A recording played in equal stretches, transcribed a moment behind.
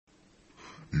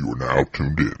You are now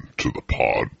tuned in to the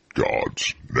Pod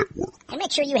Gods Network. And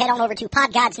make sure you head on over to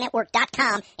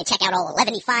podgodsnetwork.com and check out all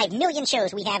 115 million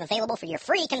shows we have available for your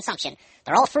free consumption.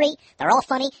 They're all free, they're all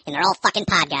funny, and they're all fucking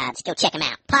podgods. Go check them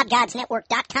out.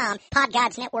 podgodsnetwork.com,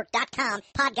 podgodsnetwork.com,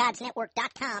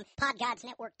 podgodsnetwork.com,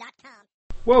 podgodsnetwork.com.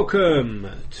 Welcome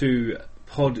to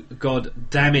Pod God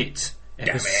Damn It,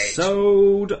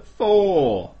 episode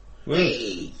 4.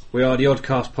 Hey. We are the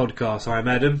Oddcast Podcast. I'm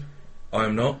Adam.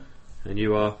 I'm not. And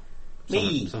you are?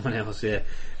 Me. Someone else, yeah.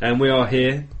 And we are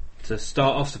here to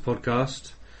start off the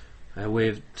podcast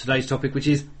with today's topic, which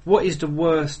is, what is the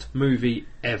worst movie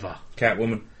ever?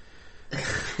 Catwoman.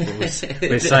 I'm going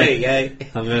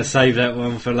to save that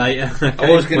one for later. Okay, I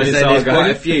was going to say there's going.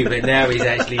 quite a few, but now he's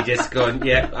actually just gone,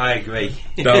 yeah, I agree.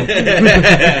 Done.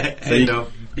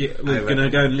 We're going to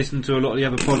go and listen to a lot of the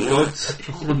other Pod Gods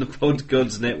on the Pod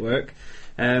Gods Network.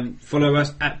 Follow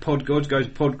us at Pod Gods. Go to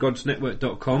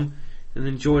podgodsnetwork.com and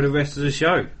enjoy the rest of the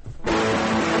show.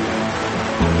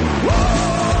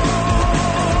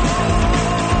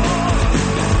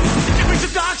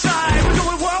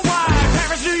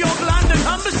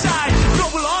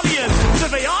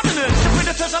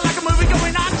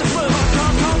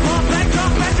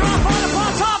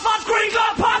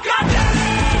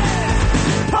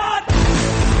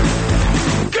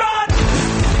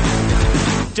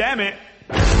 Damn it.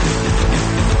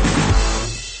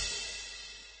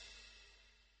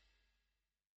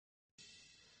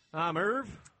 I'm Irv.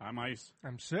 I'm Ice.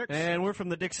 I'm Six. And we're from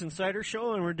the Dixon Cider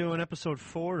Show, and we're doing episode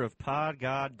 4 of Pod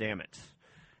God Damn It.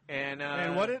 And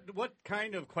what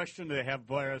kind of question do they have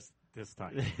for us this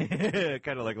time?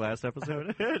 Kind of like last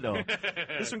episode? No.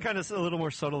 This one kind of a little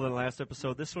more subtle than last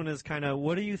episode. This one is kind of,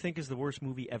 what do you think is the worst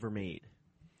movie ever made?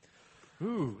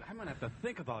 Ooh, I'm going to have to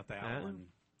think about that one.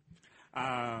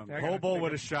 Hobo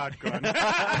with a shotgun. No,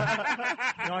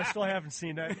 I still haven't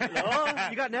seen that. Oh,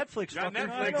 you got Netflix. Got fucker.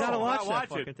 Netflix. You gotta watch I'll that watch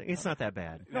fucking it. thing. It's not that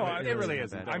bad. No, it really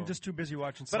isn't. I'm just too busy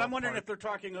watching But South I'm wondering Park. if they're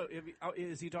talking,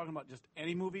 is he talking about just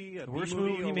any movie? The worst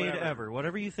movie made ever.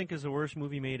 Whatever you think is the worst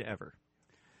movie made ever.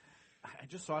 I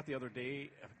just saw it the other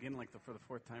day, again, for the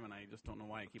fourth time, and I just don't know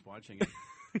why I keep watching it.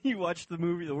 You watched the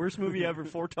worst movie ever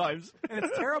 4 times. And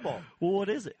it's terrible. Well, what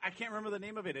is it? I can't remember the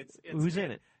name of it. Who's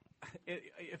in it?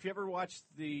 If you ever watched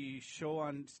the show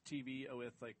on TV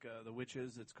with the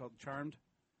witches, it's called Charmed.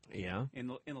 Yeah. In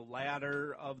the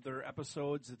latter of their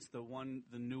episodes, it's the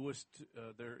newest.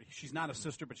 She's not a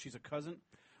sister, but she's a cousin.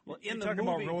 Well, You're in the talking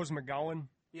movie, about Rose McGowan?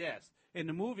 Yes, in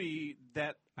the movie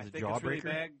that I think is really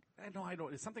bad. I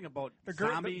don't. It's something about The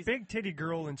girl, zombies. the big titty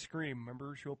girl in Scream.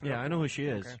 Remember, she opened. Yeah, up I know who she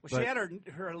is. Okay. Well, she had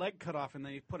her leg cut off, and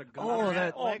they put a gun on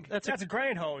her leg. That's a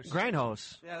grindhouse.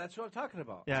 Grindhouse. Yeah, that's what I'm talking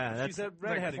about. Yeah, she's a Like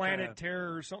redheaded Planet kinda.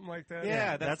 Terror or something like that.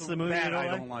 Yeah, that's the movie that you I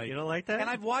don't don't like. You don't like that? And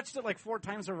I've watched it 4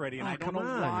 times already, and Oh, I don't know come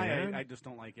on, why. man. I just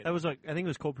don't like it. That was I think it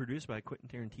was co-produced by Quentin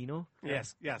Tarantino.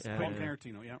 Yes, Yeah, Quentin yeah.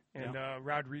 Tarantino, yeah. And yeah.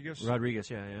 Rodriguez. Rodriguez,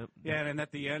 yeah. Yeah, and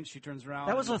at the end, she turns around.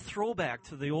 That was a throwback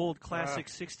to the old classic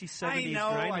 60s, 70s I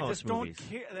know. Grindhouse I just movies. don't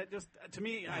care. That just to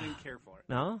me, I didn't care for it.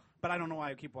 No? But I don't know why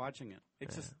I keep watching it.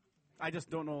 It's just, I just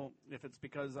don't know if it's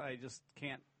because I just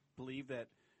can't believe that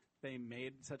they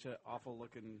made such an awful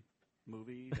looking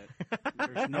movie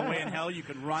that there's no way in hell you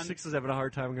can run. Six is having a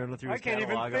hard time going through I his can't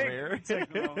even catalog over think. here. It's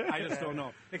like, no, I just don't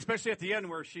know. Especially at the end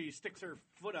where she sticks her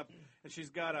foot up and she's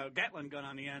got a Gatling gun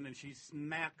on the end and she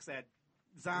smacks that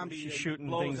zombie. She's and shooting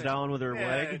blows things it. down with her Yeah,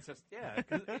 leg. It's just, yeah.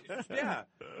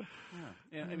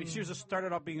 I mean, she was just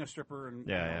started out being a stripper, and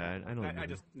Yeah, I know. I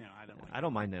just, I don't. Like I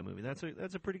don't mind that movie. That's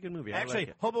a pretty good movie. Actually, I like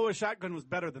it. Hobo with Shotgun was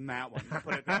better than that one. I'll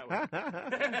put it that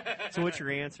way. So what's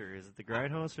your answer? Is it the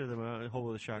Grindhouse or the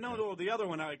Hobo with the Shotgun? No, the other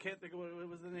one. I can't think of what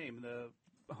was the name. The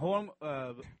home.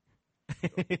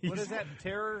 What is that?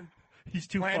 Terror. He's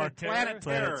too Planet far. Terror?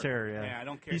 Planet Terror, yeah. Yeah, I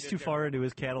don't care. He's too far into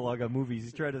his catalog of movies.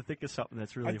 He's trying to think of something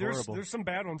that's really horrible. There's some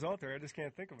bad ones out there. I just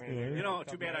can't think of anything. You know,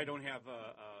 too bad I don't have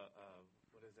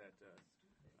what is that?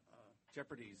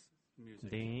 Jeopardy's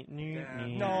music.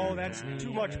 No, that's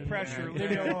too much pressure.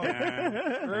 Leave me alone.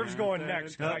 Irv's going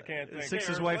next because I can't think.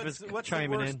 Six's wife is what's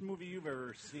chiming the worst in. movie you've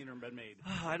ever seen or been made?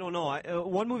 I don't know.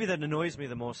 One movie that annoys me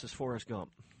the most is Forrest Gump.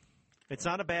 It's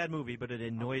not a bad movie, but it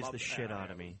annoys the shit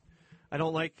out of me. I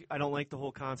don't like the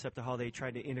whole concept of how they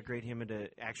tried to integrate him into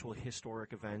actual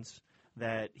historic events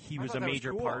that he was a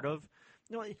major part of.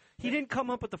 No, he didn't come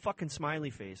up with the fucking smiley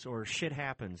face or shit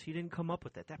happens. He didn't come up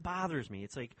with that. That bothers me.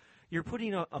 It's like You're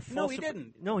putting a false... No, he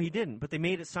didn't. No, he didn't. But they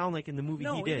made it sound like in the movie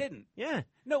No, he did. he didn't. Yeah.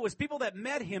 No, it was people that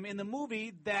met him in the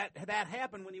movie that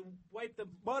happened when he wiped the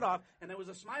butt off, and there was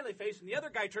a smiley face, and the other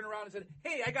guy turned around and said,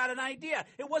 "Hey, I got an idea."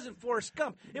 It wasn't Forrest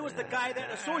Gump. It was the guy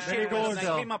that associated with him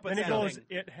that came up with and that he goes, thing.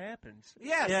 "It happens."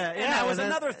 Yes, Yeah, and yeah, that was and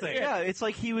another thing. Yeah, it's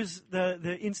like he was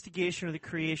the instigation or the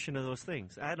creation of those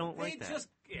things. I don't They like that. just,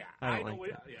 yeah, I don't know.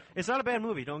 like that. Yeah. It's not a bad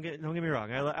movie. Don't get me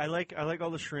wrong. I like all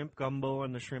the shrimp gumbo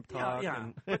and the shrimp talk Yeah,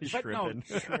 and but no, shrimping.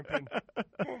 Shrimping.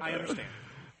 I understand.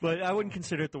 But I wouldn't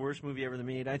consider it the worst movie ever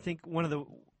made. I think one of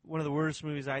the worst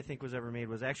movies I think was ever made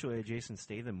was actually a Jason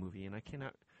Statham movie, and I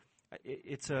cannot.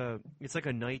 It's like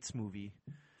a Knights movie.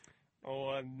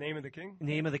 Oh, Name of the King?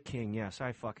 Name of the King. Yes,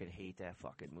 I fucking hate that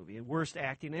fucking movie. Worst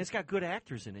acting, and it's got good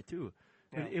actors in it too.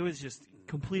 Yeah. It was just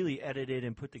completely edited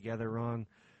and put together wrong.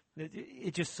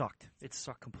 It just sucked. It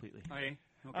sucked completely. Okay,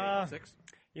 6.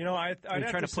 You know, I'd Are you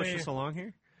have trying to to push say, us along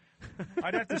here?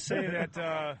 I'd have to say that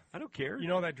I don't care. you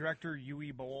know that director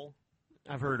Uwe Boll.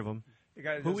 I've heard of him. The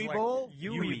guy Uwe Boll?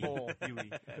 Uwe Boll.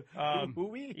 Uwe?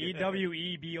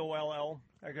 EWEBOLL.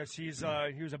 I guess he was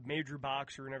a major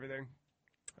boxer and everything.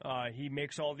 He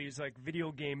makes all these like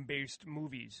video game based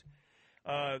movies.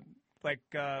 What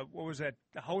was that?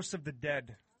 The House of the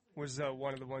Dead was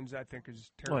one of the ones I think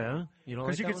is Oh terrible. yeah, you don't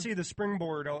Because like you that can see the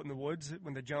springboard out in the woods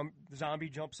when the zombie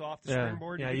jumps off the one?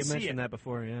 springboard. Yeah, you you can see mentioned it. that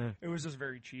before. Yeah. It was just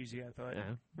very cheesy. I thought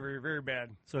Yeah. very very bad.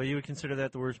 So you would consider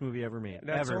that the worst movie ever made?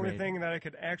 That's ever the only made. thing that I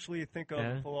could actually think of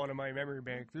Yeah. to pull out of my memory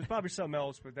bank. There's probably something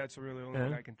else, but that's really the only Yeah.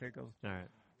 one I can think of. All right.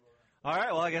 All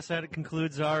right. Well, I guess that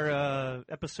concludes our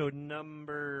episode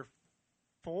number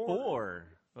 4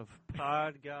 of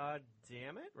Pod God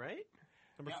Damn It. Right?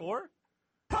 Number 4.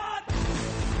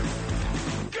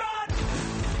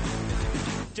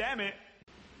 Damn it!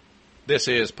 This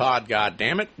is Pod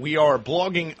Goddammit. We are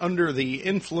blogging under the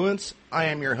influence. I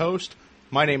am your host.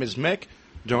 My name is Mick.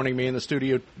 Joining me in the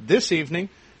studio this evening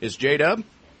is J-Dub.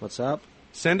 What's up?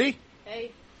 Cindy.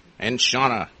 Hey. And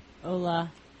Shauna.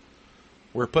 Hola.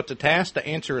 We're put to task to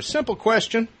answer a simple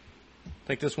question. I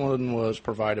think this one was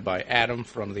provided by Adam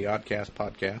from the Oddcast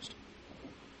podcast.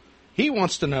 He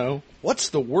wants to know, what's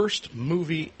the worst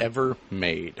movie ever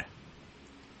made?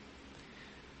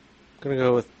 I'm going to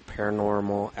go with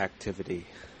Paranormal Activity.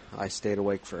 I stayed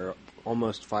awake for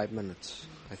almost 5 minutes,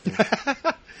 I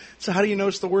think. So how do you know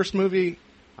it's the worst movie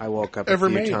I woke up ever a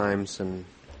few made? times, and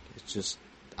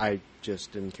I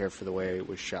just didn't care for the way it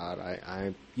was shot.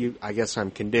 I guess I'm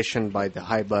conditioned by the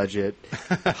high budget,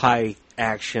 high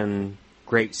action,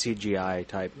 great CGI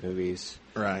type movies.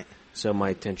 Right. So my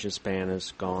attention span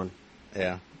is gone.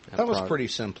 Yeah. That was pretty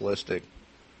simplistic.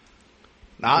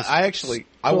 Now, Just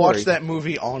I watched that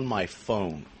movie on my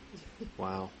phone.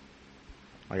 Wow.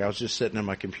 Like, I was just sitting at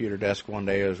my computer desk one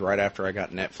day. It was right after I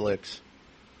got Netflix,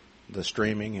 the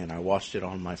streaming, and I watched it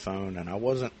on my phone, and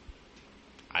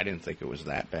I didn't think it was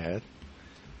that bad.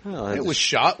 Well, It was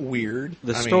shot weird.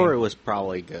 The story was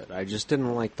probably good. I just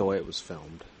didn't like the way it was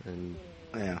filmed. And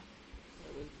Yeah.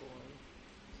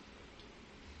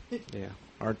 yeah.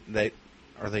 Are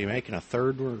they making a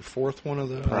third or fourth one of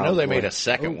those? I know Probably. they made a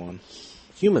second one.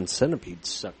 Human Centipede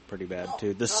sucked pretty bad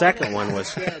too. The second one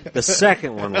was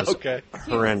Okay.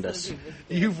 horrendous.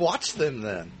 You've watched them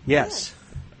then? Yes.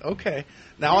 Okay.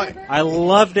 Now I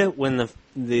loved it when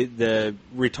the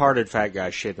retarded fat guy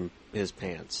shit in his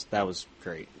pants. That was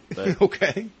great. But,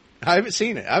 okay. I haven't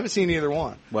seen it. I haven't seen either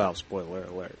one. well, spoiler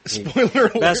alert. Spoiler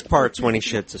alert. Best part's when he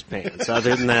shits his pants.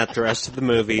 Other than that, the rest of the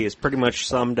movie is pretty much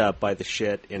summed up by the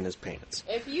shit in his pants.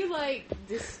 If you like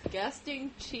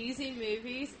disgusting, cheesy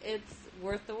movies, it's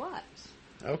worth the watch.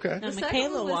 Okay. The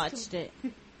second one was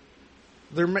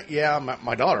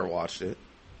My daughter watched it.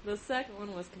 The second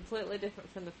one was completely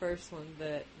different from the first one,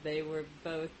 but they were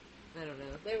both, I don't know,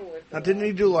 they were worth the Now, watch. didn't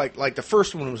he do like the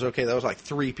first one was okay? That was like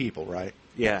 3 people, right?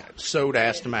 Yeah. Sewed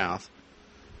ass to mouth.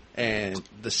 And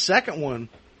the second one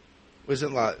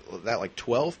wasn't like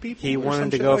 12 people. He or wanted some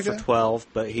to shit go like for that? 12,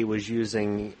 but he was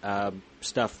using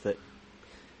stuff that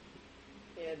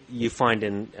you find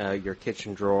in your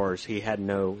kitchen drawers. He had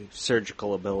no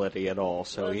surgical ability at all,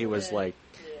 so he was like...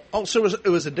 Oh, so it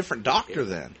was a different doctor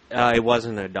then? It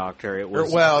wasn't a doctor. It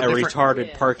was well, a different-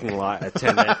 retarded parking lot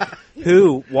attendant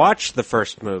who watched the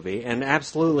first movie and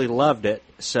absolutely loved it,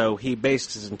 so he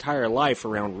based his entire life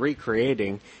around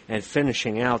recreating and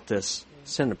finishing out this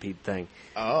centipede thing.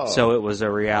 Oh. So it was a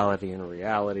reality and a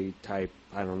reality type,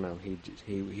 I don't know,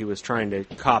 he was trying to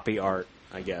copy art,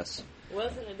 I guess.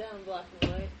 Wasn't it done in black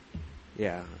and white?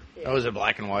 Yeah. Oh, was it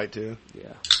black and white too?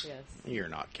 Yeah. Yes. You're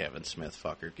not Kevin Smith,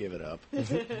 fucker. Give it up.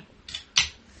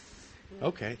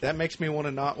 Okay, that makes me want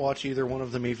to not watch either one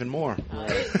of them even more.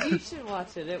 You should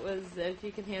watch it. It was, if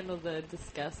you can handle the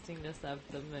disgustingness of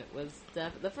them, it was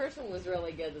the first one was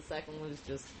really good. The second one was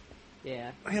just,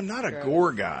 yeah. I am not a gross.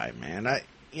 gore guy, man.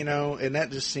 And that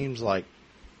just seems like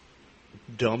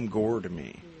dumb gore to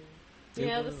me.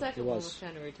 Yeah, the second one was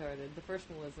kind of retarded. The first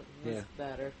one was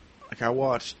better. Like I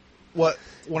watched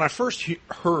when I first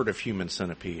heard of Human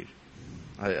Centipede.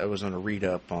 I was on a read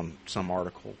up on some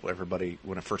article. Everybody,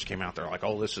 when it first came out, they're like,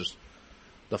 "Oh, this is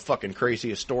the fucking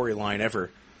craziest storyline ever."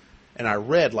 And I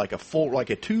read like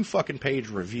a 2 fucking page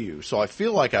review. So I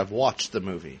feel like I've watched the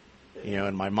movie,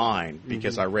 in my mind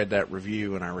because I read that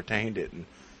review and I retained it. And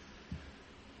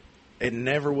it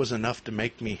never was enough to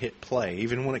make me hit play,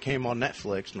 even when it came on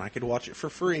Netflix and I could watch it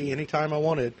for free anytime I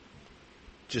wanted.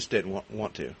 Just didn't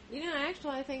want to.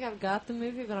 Actually, I think I've got the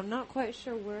movie, but I'm not quite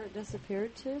sure where it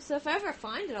disappeared to. So if I ever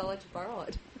find it, I'll let you borrow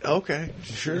it. Okay,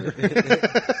 sure.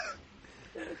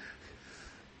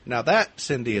 Now that,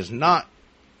 Cindy, is not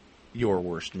your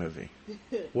worst movie.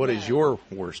 What is your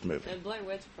worst movie? The Blair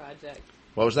Witch Project.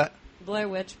 What was that? Blair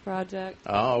Witch Project.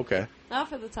 Oh, okay.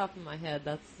 Off of the top of my head,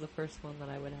 that's the first one that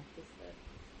I would have to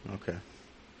say. Okay.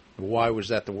 Why was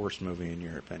that the worst movie in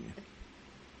your opinion?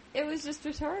 It was just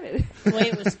retarded. The way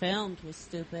it was filmed was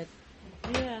stupid.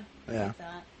 Yeah. Yeah. I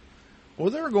thought. Well,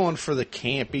 they were going for the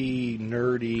campy,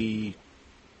 nerdy.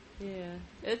 Yeah.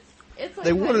 It's like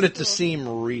they wanted it school. to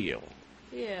seem real.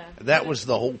 Yeah. That was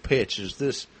the whole pitch. Is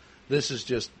this is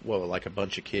just like a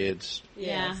bunch of kids.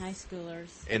 Yeah, high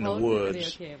schoolers in the Holding woods.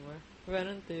 a video camera,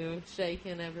 running through,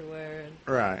 shaking everywhere, and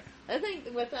right. I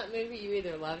think with that movie, you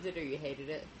either loved it or you hated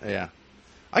it. Yeah.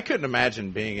 I couldn't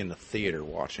imagine being in the theater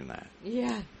watching that.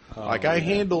 Yeah. I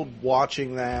handled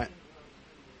watching that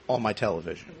on my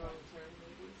television.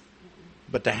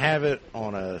 But to have it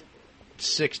on a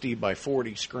 60 by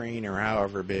 40 screen or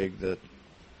however big the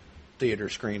theater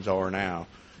screens are now,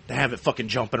 to have it fucking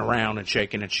jumping around and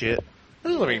shaking and shit,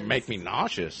 this would make me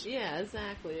nauseous. Yeah,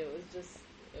 exactly. It was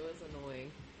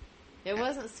annoying. It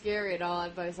wasn't scary at all.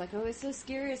 Everybody was like, oh, it's so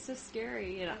scary, it's so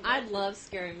scary. I love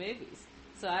scary movies.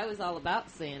 So I was all about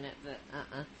seeing it, but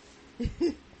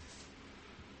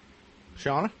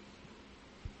Shauna?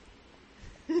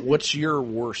 What's your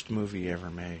worst movie ever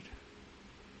made?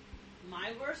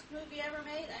 My worst movie ever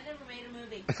made? I never made a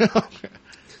movie.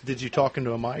 Did you talk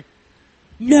into a mic?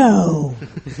 No.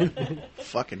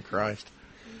 Fucking Christ.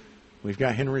 We've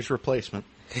got Henry's replacement.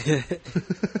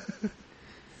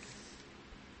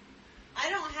 I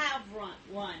don't have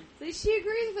one. See, she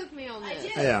agrees with me on this. I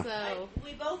did. Yeah. So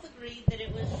we both agreed that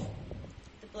it was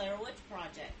the Blair Witch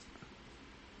Project.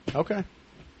 Okay.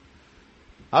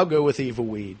 I'll go with Evil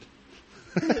Weed.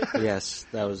 Yes,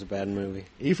 that was a bad movie.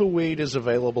 Evil Weed is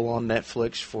available on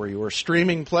Netflix for your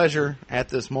streaming pleasure at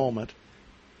this moment.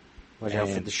 Watch out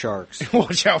for the sharks.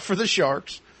 Watch out for the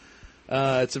sharks.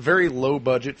 It's a very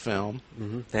low-budget film.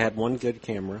 Mm-hmm. They had one good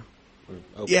camera.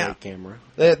 Camera.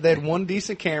 They had one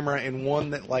decent camera and one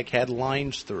that had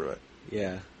lines through it.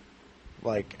 Yeah.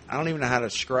 I don't even know how to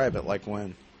describe it.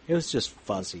 When it was just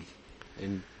fuzzy,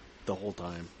 and the whole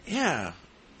time. Yeah,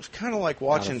 it's kind of like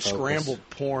watching Out of focus. scrambled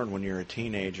porn when you're a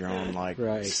teenager on Right.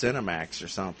 Cinemax or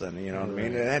something. You know what I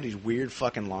mean? Right. It had these weird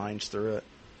fucking lines through it.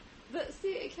 But see,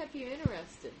 it kept you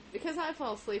interested because I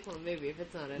fall asleep on a movie if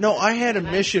it's not. No, I had a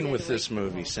and mission stayed with awake this from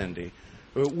movie, home. Cindy.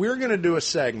 We're going to do a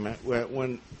segment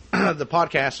when the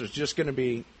podcast was just going to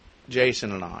be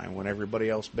Jason and I, when everybody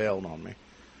else bailed on me.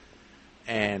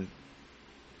 And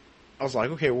I was like,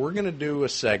 okay, we're going to do a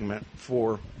segment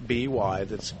for BY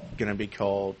that's going to be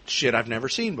called Shit I've Never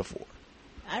Seen Before.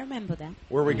 I remember that.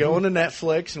 Where we go into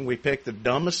Netflix and we pick the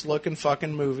dumbest looking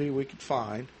fucking movie we could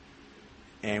find.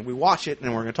 And we watch it, and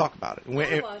then we're going to talk about it.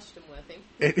 I watched him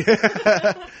with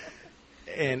him.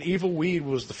 And Evil Weed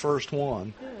was the first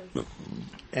one. Yes.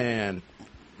 And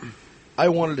I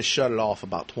wanted to shut it off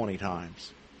about 20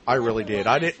 times. I really did.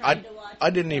 I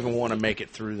didn't even want to make it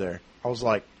through there. I was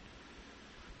like,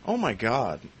 oh my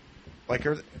God.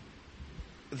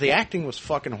 The acting was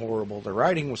fucking horrible. The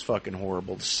writing was fucking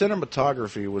horrible. The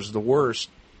cinematography was the worst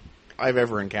I've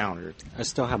ever encountered. I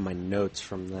still have my notes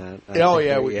from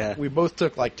that. We both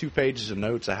took 2 pages of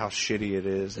notes of how shitty it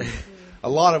is. And a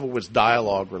lot of it was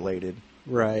dialogue related.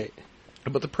 Right.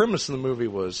 But the premise of the movie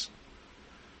was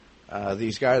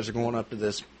these guys are going up to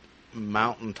this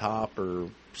mountaintop or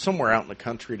somewhere out in the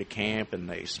country to camp, and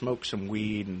they smoke some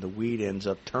weed, and the weed ends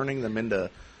up turning them into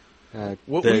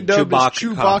what we dubbed as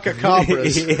Chewbacca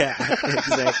Cabras. Yeah,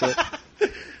 exactly.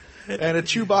 And a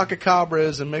Chewbacca Cabra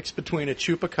is a mix between a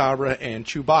Chupacabra and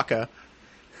Chewbacca.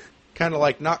 Kind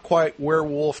of not quite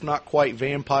werewolf, not quite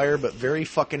vampire, but very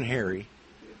fucking hairy.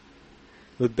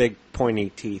 With big pointy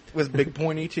teeth. With big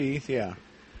pointy teeth, yeah.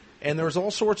 And there was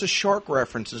all sorts of shark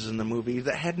references in the movie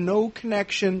that had no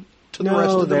connection to the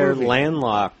rest of the they're movie.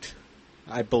 landlocked.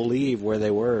 I believe where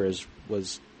they were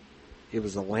was a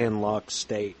landlocked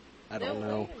state. I don't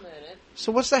know. Wait a minute.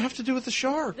 So what's that have to do with the The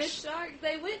sharks? shark,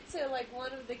 they went to like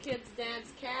one of the kids'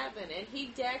 dad's cabin, and he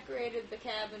decorated the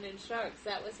cabin in sharks.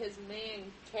 That was his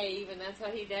man cave, and that's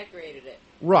how he decorated it.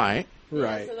 Right.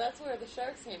 Yeah, so that's where the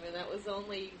sharks came in. That was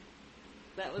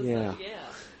that was Yeah.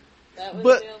 That was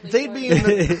But the only they'd part. be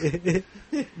in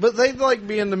the, but they'd like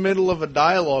be in the middle of a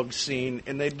dialogue scene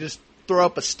and they'd just throw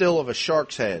up a still of a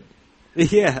shark's head.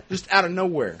 Yeah. Just out of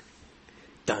nowhere.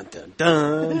 Dun dun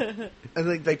dun.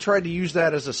 And they tried to use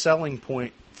that as a selling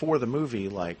point for the movie,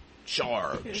 like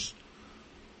sharks.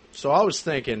 So I was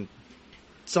thinking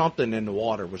something in the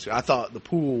water was. I thought the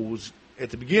pool was at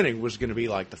the beginning was going to be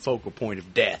like the focal point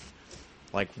of death,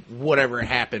 like whatever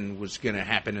happened was going to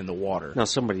happen in the water. Now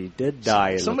somebody did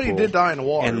die. Somebody did die in the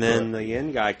water, and then but- the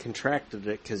end guy contracted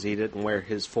it because he didn't wear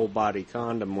his full body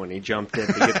condom when he jumped in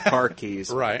to get the car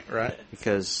keys. Right.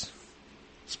 Because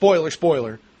spoiler.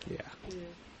 Yeah.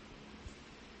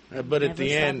 But at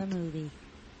the end,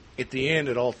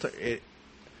 it all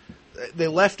they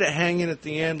left it hanging at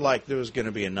the end like there was going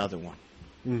to be another one.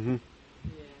 Mm-hmm.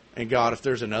 And God, if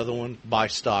there's another one, buy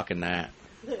stock in that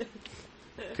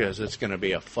because it's going to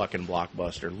be a fucking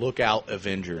blockbuster. Look out,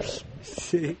 Avengers!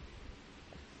 Wouldn't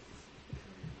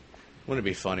it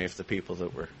be funny if the people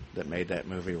that made that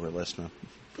movie were listening?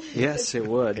 Yes, it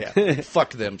would. Yeah.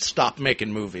 Fuck them. Stop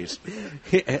making movies.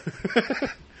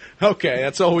 Okay,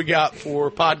 that's all we got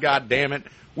for Pod God Damn It.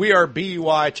 We are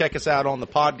BUI. Check us out on the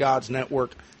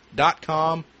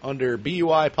podgodsnetwork.com under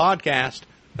BUI Podcast.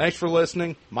 Thanks for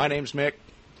listening. My name's Mick.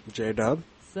 J-Dub.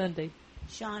 Sunday.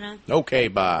 Shauna. Okay,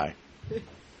 bye.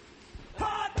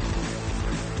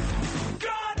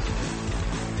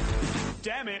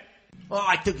 Damn it. Oh,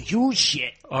 I took a huge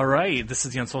shit. All right, this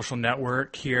is the Unsocial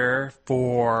Network here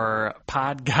for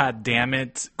Pod God Damn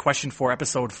It, Question 4,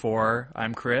 Episode 4.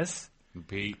 I'm Chris.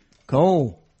 Pete.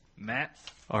 Go. Matt.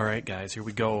 All right, guys, here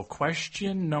we go.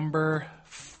 Question number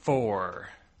 4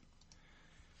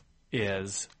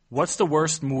 is, what's the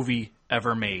worst movie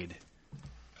ever made?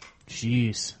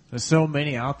 Jeez, there's so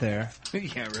many out there.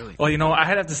 Yeah, really. Well, you know, I'd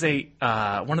have to say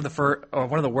one of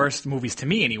the worst movies to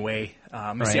me, anyway.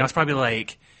 I was probably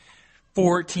like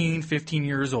 14, 15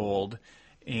 years old,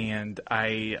 and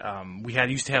we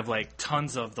used to have like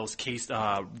tons of those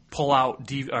pull out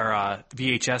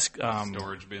VHS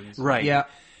storage bins. Right. Yeah.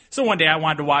 So one day I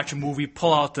wanted to watch a movie,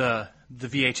 pull out the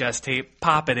VHS tape,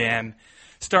 pop it in,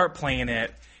 start playing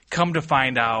it. Come to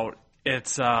find out,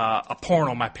 it's a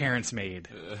porno my parents made.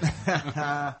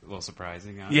 A little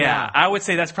surprising. Huh? Yeah, I would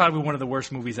say that's probably one of the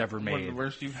worst movies ever made. One of the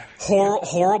worst you've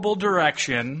horrible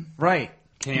direction. Right.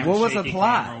 What was the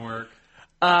plot? Work.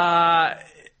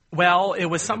 Well, it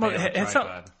was something. It had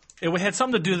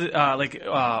something to do with like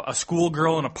a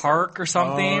schoolgirl in a park or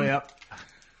something. Oh, yep.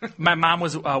 My mom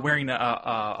was wearing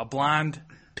a blonde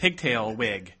pigtail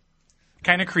wig,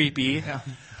 kind of creepy. Yeah.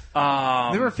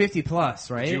 They were 50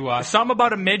 plus, right? Did you watch? Something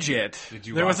about a midget.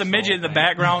 There was a midget in the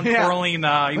background twirling.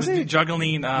 He was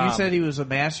juggling. You said he was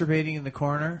masturbating in the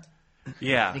corner.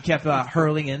 Yeah. He kept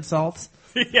hurling insults.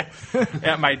 Yeah,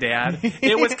 at my dad.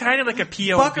 It was kind of like a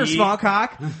POV. Fuck her, small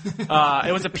cock.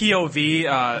 It was a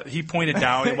POV. He pointed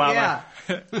down. While Yeah.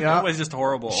 It was just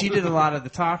horrible. She did a lot of the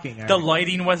talking. The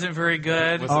lighting wasn't very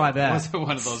good. I bet. Was it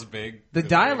one of those big? The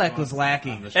dialect was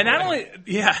lacking. And not only,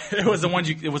 it was the ones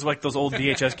it was like those old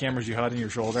VHS cameras you had in your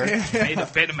shoulder. Made a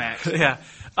Betamax. Yeah.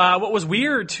 What was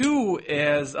weird too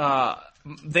is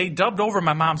they dubbed over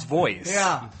my mom's voice.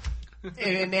 Yeah.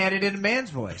 And added in a man's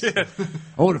voice.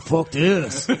 Oh, the fuck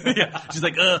this. Yeah. She's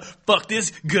like, fuck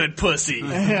this good pussy.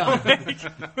 Yeah.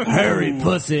 Hairy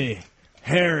pussy.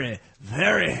 Hairy.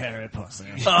 Very hairy pussy.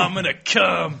 I'm gonna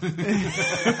come.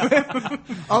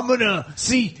 I'm gonna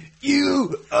see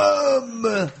you.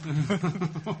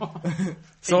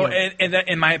 So,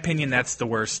 in my opinion, that's the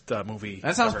worst movie.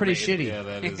 That sounds pretty shitty. Yeah,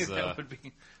 that is. That would be.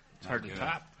 It's hard to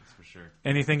top. That's for sure.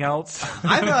 Anything else?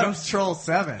 I thought it was Troll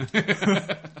 7.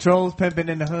 Trolls pimping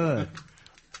in the hood.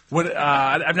 What?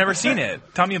 I've never seen it.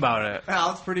 Tell me about it.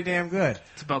 Well, it's pretty damn good.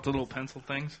 It's about the little pencil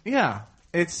things. Yeah,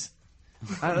 it's.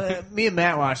 Me and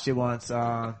Matt watched it once.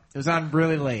 It was on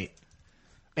really late.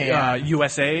 And,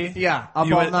 USA. Yeah,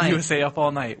 up all night. USA Up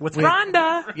All Night with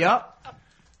Rhonda. Yep.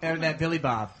 And that Billy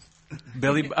Bob.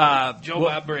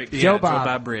 Bob Briggs. Joe Bob. Joe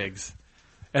Bob Briggs.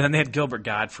 And then they had Gilbert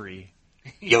Godfrey.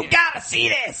 You gotta see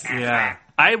this. Yeah,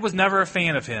 I was never a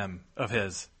fan of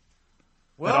his.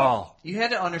 Well, at all. You had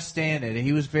to understand it.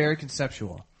 He was very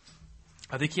conceptual.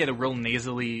 I think he had a real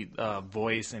nasally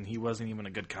voice, and he wasn't even a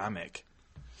good comic.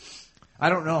 I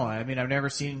don't know. I mean, I've never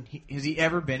seen. Has he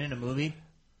ever been in a movie?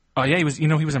 Oh yeah, he was. You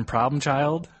know, he was in Problem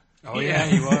Child. Oh yeah,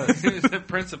 he was. He was the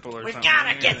principal or something. We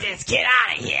gotta get this kid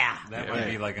out of here. That might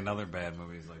be like another bad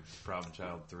movie, like Problem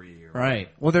Child 3. Or Right.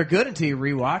 Well, they're good until you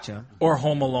rewatch them. Or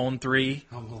Home Alone 3.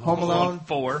 Home Alone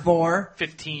 4.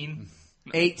 15.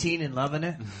 18 and loving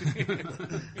it.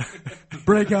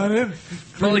 Break on him.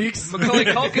 Macaulay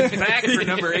Culkin's back for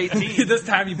number 18. This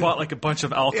time he bought like a bunch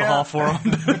of alcohol for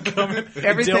him to come in.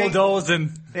 Dildos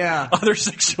and other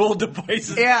sexual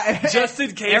devices. Yeah. Just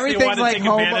in case they want to take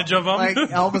advantage of him. Like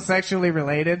homosexually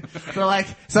related. So like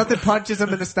something punches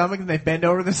them in the stomach and they bend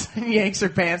over and yanks their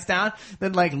pants down.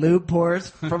 Then like lube pours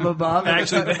from above and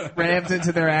Actually, rams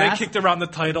into their ass. They kicked around the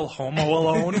title Homo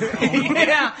Alone.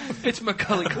 Yeah. It's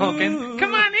Macaulay Culkin.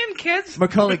 Come on in, kids.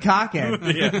 Macaulay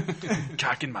Culkin. Yeah.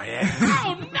 Cock in my ass.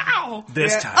 Oh, no.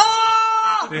 This time.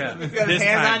 Oh! Yeah. He's got his This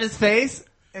hands time. on his face,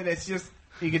 and it's just,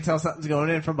 you can tell something's going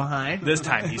in from behind. This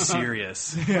time he's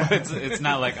serious. It's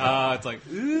not like, it's like,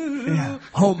 Yeah.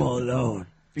 Homo Alone.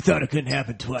 We thought it couldn't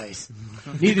happen twice.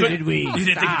 Neither did we. You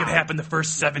didn't think it could happen the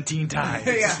first 17 times.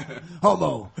 Yeah.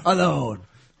 Homo Alone.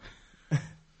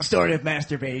 Story of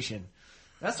masturbation.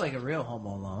 That's like a real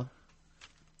Homo Alone.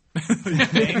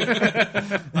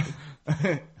 I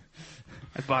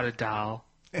bought a doll.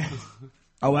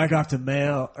 I whack off to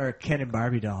male or Ken and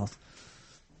Barbie dolls.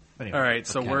 Anyway. All right,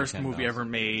 so Ken worst and Ken movie dolls. ever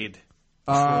made.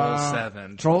 Troll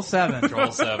 7. Troll 7.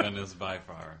 Troll 7 is by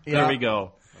far. There we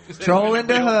go. Troll in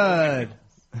the Hood.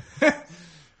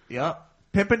 Yep.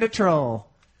 Pimpin' the Troll.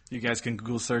 You guys can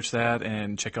Google search that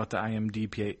and check out the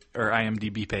IMDb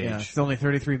page. Yeah, it's only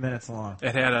 33 minutes long.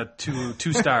 It had a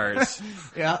two stars.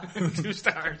 Yeah. 2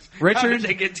 stars. Richard, How did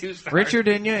they get 2 stars? Richard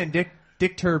Inya and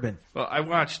Dick Turbin. Well, I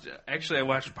watched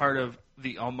part of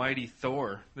The Almighty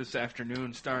Thor this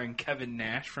afternoon, starring Kevin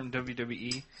Nash from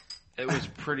WWE. It was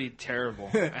pretty terrible,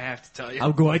 I have to tell you.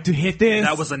 I'm going to hit this.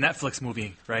 That was a Netflix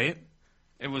movie, right?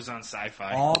 It was on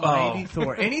Sci-Fi. Almighty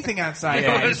Thor. Anything on sci-fi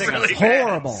Yeah, is really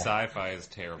horrible. Sci-fi is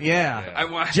terrible. Yeah. I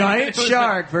watched Giant it was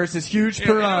shark versus huge It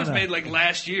was piranha. made like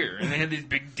last year, and they had these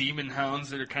big demon hounds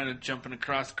that are kind of jumping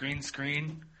across green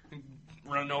screen,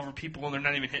 running over people, and they're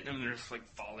not even hitting them; they're just like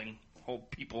falling whole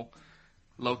people.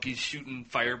 Loki's shooting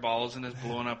fireballs and is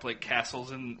blowing up like castles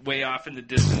and way off in the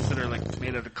distance that are like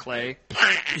made out of clay.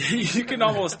 You can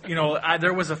almost,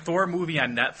 there was a Thor movie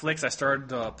on Netflix. I started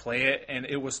to play it, and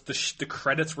it was the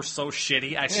credits were so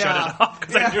shitty. I shut it off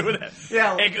because I knew that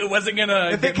it wasn't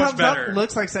gonna If get it comes much better. up,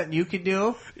 looks like something you can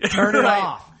do, turn it Right.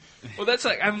 off. Well, that's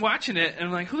like I'm watching it and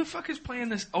I'm like, who the fuck is playing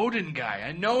this Odin guy?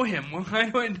 I know him. Well,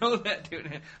 why do I know that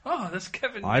dude? Oh, that's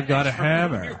Kevin. I've got Nash a from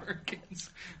hammer. New Yorkers.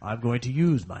 I'm going to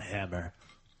use my hammer.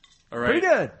 All right. Pretty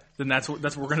good. Then that's what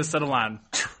we're going to settle on.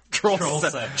 Troll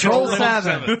 7. Troll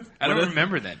 7. I don't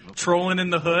remember that. Trolling in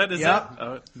the Hood, is Yep. it?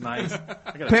 Oh, nice. I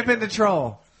gotta Pimpin' the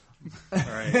Troll. All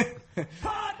right.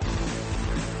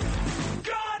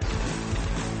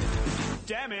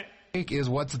 Damn it. Is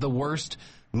what's the worst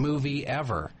movie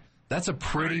ever? That's a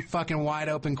pretty fucking wide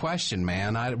open question,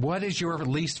 man. What is your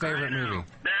least favorite movie?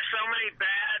 There's so many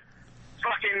bad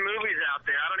fucking movies out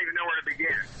there. I don't even know where to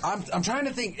begin. I'm trying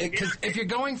to think, because if you're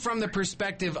going from the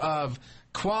perspective of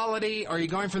quality, or are you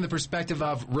going from the perspective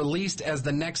of released as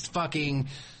the next fucking,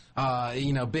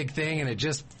 big thing and it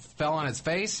just fell on its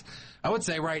face? I would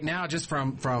say right now, just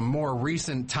from more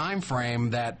recent time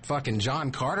frame, that fucking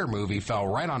John Carter movie fell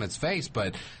right on its face,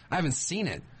 but I haven't seen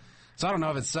it. So I don't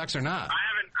know if it sucks or not. I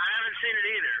haven't seen it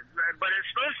either, but it's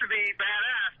supposed to be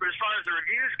badass. But as far as the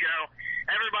reviews go,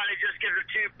 everybody just gives it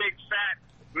 2 big fat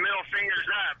middle fingers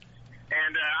up.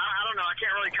 And I don't know. I can't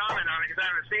really comment on it because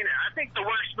I haven't seen it. I think the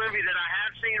worst movie that I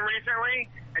have seen recently,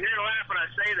 and you're gonna laugh when I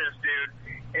say this, dude,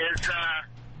 is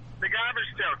The Garbage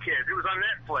Pail Kids. It was on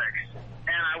Netflix,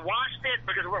 and I watched it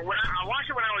because I watched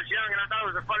it when I was young, and I thought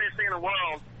it was the funniest thing in the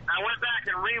world. I went back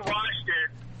and rewatched it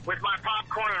with my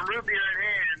popcorn and root beer in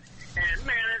hand, and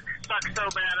man, it sucked so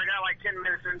bad. I got like 10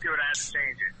 minutes into it. I had to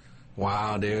change it.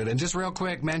 Wow, dude. And just real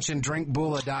quick, mention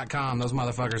drinkbullet.com. Those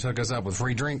motherfuckers hook us up with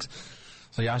free drinks.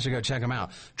 So y'all should go check them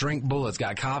out. Drink Bullet. It's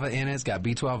got kava in it. It's got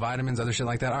B12 vitamins, other shit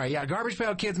like that. All right, yeah, Garbage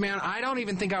Pail Kids, man. I don't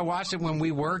even think I watched it when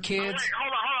we were kids.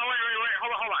 Hold on.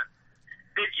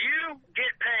 Did you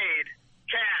get paid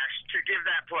cash to give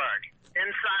that plug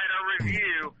inside a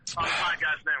review on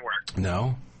Podcast Network?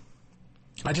 No.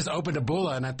 I just opened a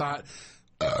Bulla and I thought,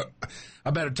 I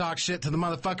better talk shit to the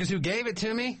motherfuckers who gave it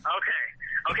to me.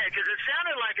 Okay, because it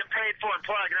sounded like a paid-for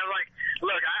plug, and I was like,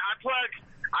 look, I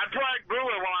plug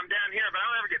Bula while I'm down here, but I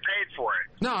don't ever get paid for it.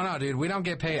 No, dude, we don't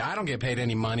get paid. I don't get paid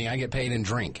any money. I get paid in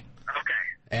drink.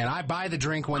 Okay. And I buy the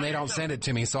drink when they don't send it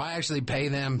to me, so I actually pay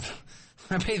them.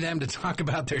 I pay them to talk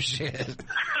about their shit.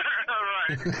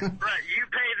 Right. You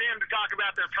pay them to talk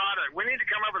about their product. We need to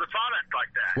come up with a product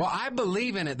like that. Well, I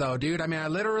believe in it, though, dude. I mean, I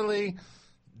literally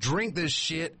drink this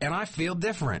shit, and I feel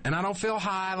different. And I don't feel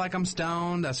high like I'm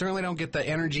stoned. I certainly don't get the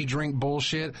energy drink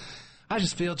bullshit. I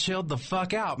just feel chilled the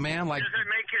fuck out, man. Like, does it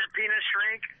make your penis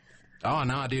shrink? Oh,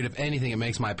 no, dude. If anything, it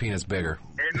makes my penis bigger.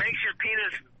 It makes your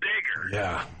penis bigger.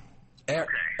 Yeah.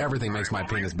 Everything makes my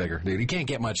penis bigger, dude. You can't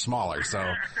get much smaller,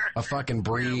 so a fucking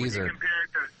breeze or...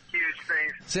 Huge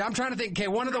things. See, I'm trying to think. Okay,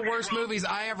 one of the worst movies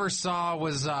I ever saw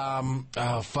was,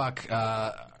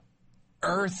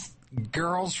 Earth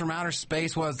Girls from Outer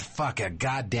Space was,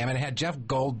 God damn it. It had Jeff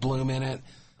Goldblum in it.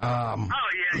 Yeah.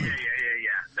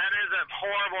 That is a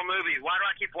horrible movie. Why do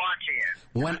I keep watching it?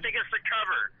 I think it's the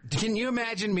cover. Can you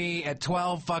imagine me at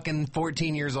 12,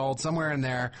 14 years old, somewhere in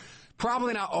there,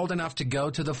 probably not old enough to go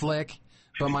to the flick,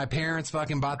 but my parents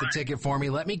fucking bought the ticket for me,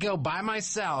 let me go by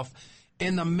myself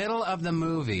in the middle of the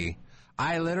movie.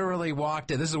 I literally walked,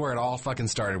 this is where it all fucking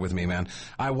started with me, man.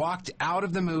 I walked out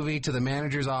of the movie to the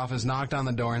manager's office, knocked on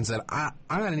the door, and said, I'm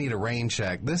going to need a rain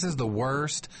check. This is the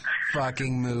worst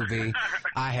fucking movie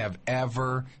I have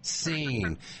ever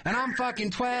seen. And I'm fucking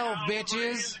 12,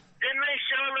 bitches. Didn't they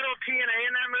show a little TNA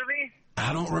in that movie?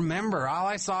 I don't remember. All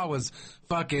I saw was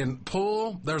fucking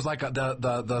pool. There's like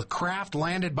the craft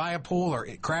landed by a pool or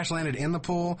it crash landed in the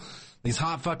pool. These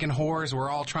hot fucking whores were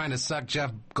all trying to suck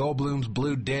Jeff Goldblum's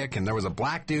blue dick, and there was a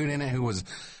black dude in it who was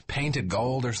painted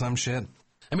gold or some shit.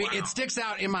 I mean, it sticks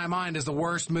out in my mind as the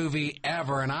worst movie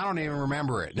ever, and I don't even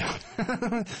remember it.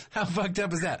 How fucked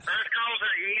up is that? Earth Girls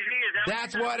Are Easy?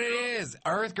 That's what it is.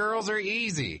 Earth Girls Are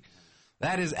Easy.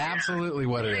 That is absolutely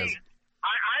what it is.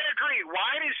 I agree.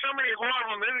 Why do so many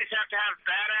horrible movies have to have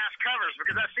badass covers?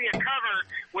 Because I see a cover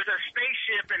with a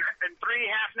spaceship and 3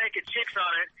 half-naked chicks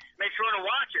on it. Makes me want to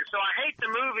watch it. So I hate the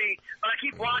movie, but I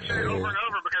keep watching it over and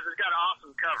over because it's got an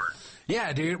awesome cover.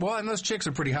 Yeah, dude. Well, and those chicks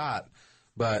are pretty hot.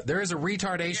 But there is a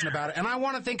retardation about it. And I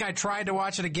want to think I tried to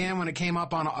watch it again when it came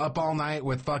up on Up All Night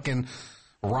with fucking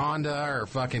Rhonda or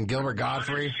fucking Gilbert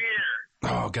Gottfried.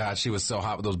 Oh, God, she was so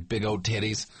hot with those big old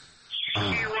titties.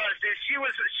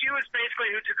 She was basically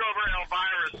who took over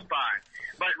Elvira's spot.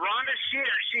 But Rhonda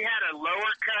Shear, she had a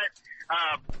lower cut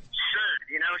shirt.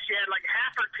 You know, she had like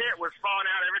half her tit was falling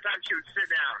out every time she would sit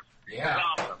down. Yeah. It was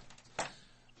awesome.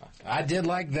 I did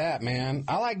like that, man.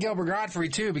 I like Gilbert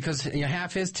Gottfried, too, because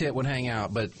half his tit would hang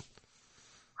out, but...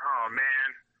 Oh, man.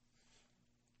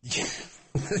 That's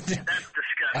disgusting.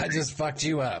 I just fucked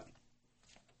you up.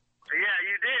 Yeah,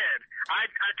 you did. I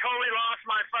totally lost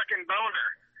my fucking boner.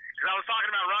 Because I was talking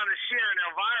about Rhonda Shear and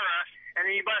Elvira, and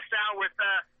then you bust out with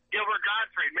Gilbert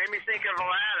Gottfried. Made me think of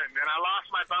Aladdin, and I lost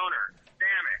my boner.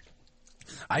 Damn it.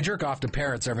 I jerk off to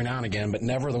parrots every now and again, but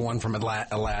never the one from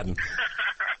Aladdin.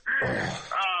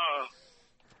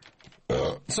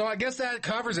 So I guess that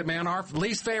covers it, man. Our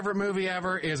least favorite movie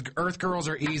ever is Earth Girls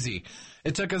Are Easy.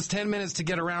 It took us 10 minutes to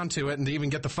get around to it and to even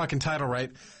get the fucking title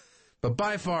right. But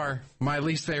by far, my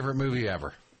least favorite movie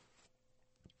ever.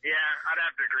 Yeah, I'd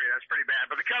have to agree. That's pretty bad.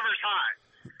 But the cover's hot.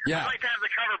 Yeah. I'd like to have the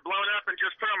cover blown up and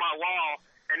just put it on my wall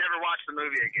and never watch the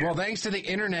movie again. Well, thanks to the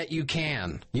internet, you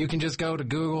can. You can just go to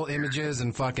Google Images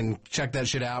and fucking check that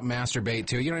shit out, masturbate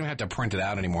to it. You don't even have to print it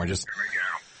out anymore. Just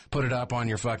put it up on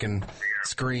your fucking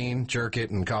screen, jerk it,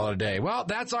 and call it a day. Well,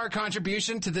 that's our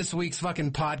contribution to this week's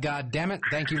fucking pod. God damn it.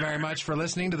 Thank you very much for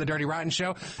listening to The Dirty Rotten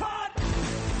Show. God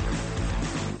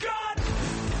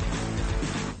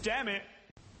damn it.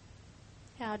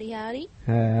 Howdy, howdy.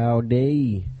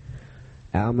 Howdy.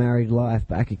 Our Married Life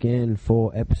back again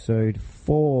for episode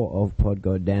 4 of Pod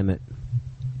Goddammit.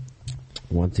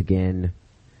 Once again,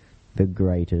 the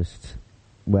greatest.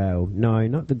 Well, no,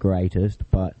 not the greatest,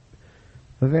 but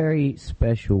a very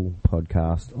special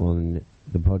podcast on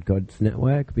the Pod Gods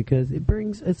Network because it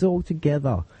brings us all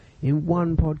together in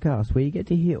one podcast where you get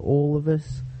to hear all of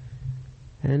us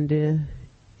and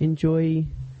enjoy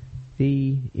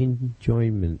the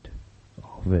enjoyment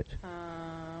of it.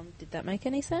 Did that make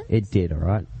any sense? It did,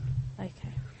 alright. Okay.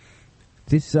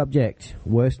 This subject,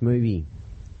 worst movie.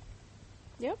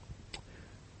 Yep.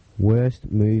 Worst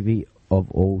movie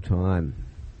of all time.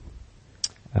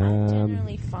 I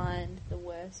generally find the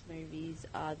worst movies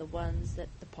are the ones that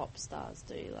the pop stars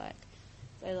do. Like,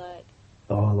 they like...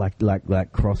 Oh,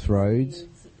 like Crossroads?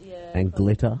 Yeah. And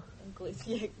Glitter? And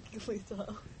Glitter.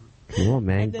 Come on,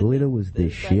 man. Glitter was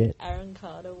the shit. Like Aaron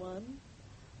Carter one.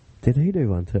 Did he do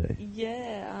one too?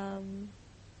 Yeah,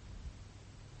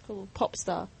 called Pop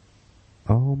Star.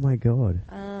 Oh my god.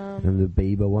 And the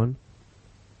Bieber one?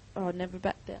 Oh, Never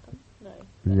Back Down. No.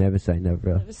 Never Say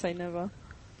Never. Never Say Never.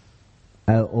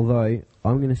 Although,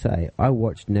 I'm going to say, I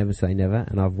watched Never Say Never,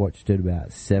 and I've watched it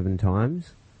about 7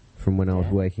 times from when I was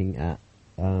working at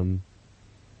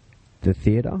the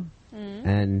theatre,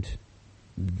 and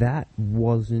that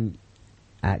wasn't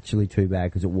actually too bad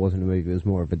because it wasn't a movie, it was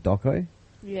more of a doco.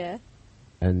 Yeah.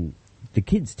 And the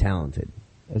kid's talented.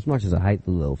 As much as I hate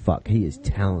the little fuck, he is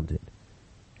talented.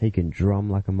 He can drum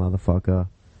like a motherfucker.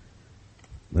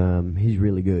 He's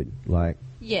really good. Like,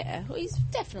 Yeah, well, he's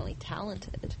definitely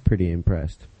talented. pretty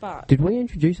impressed. But Did we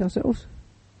introduce ourselves?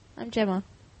 I'm Gemma.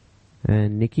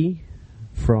 And Nikki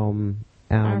from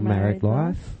Our Married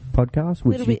Life podcast,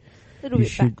 which Little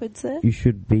bit backwards there. you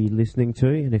should be listening to,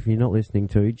 and if you're not listening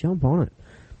to, jump on it,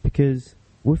 because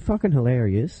we're fucking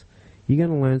hilarious. You're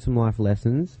going to learn some life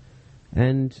lessons,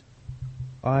 and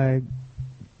I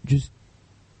just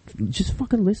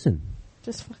fucking listen.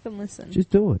 Just fucking listen. Just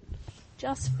do it.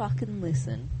 Just fucking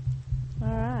listen.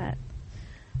 Alright.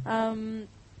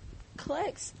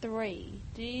 Clerks 3.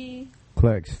 Do you...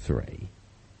 Clerks 3.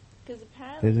 Because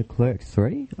apparently... There's a Clerks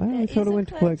 3? I only thought I went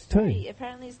to Clerks 2.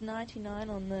 Apparently it's 99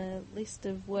 on the list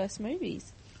of worst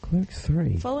movies. Clerks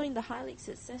 3. Following the highly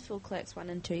successful Clerks 1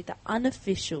 and 2, the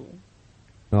unofficial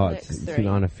Oh, Clerks it's 3. an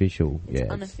unofficial. It's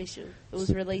yeah, unofficial. It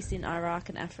was released in Iraq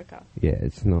and Africa. Yeah,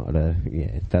 it's not a...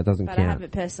 Yeah, that doesn't But count. I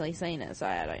haven't personally seen it, so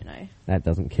I don't know. That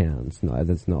doesn't count. It's not.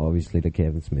 That's not obviously the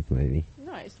Kevin Smith movie.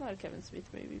 No, it's not a Kevin Smith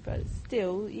movie, but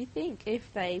still, you think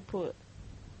if they put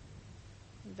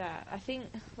that, I think,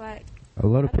 like, A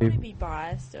lot of I don't want to people- be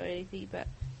biased or anything, but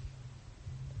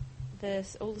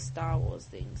there's all the Star Wars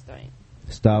things don't.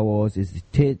 Star Wars is the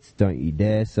tits. Don't you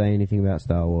dare say anything about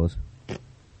Star Wars.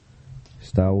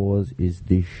 Star Wars is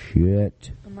the shit.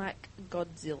 And like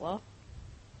Godzilla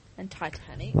and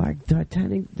Titanic. Like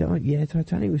Titanic. Oh, yeah,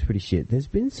 Titanic was pretty shit. There's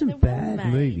been some They're bad well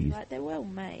made. movies. Like, they're well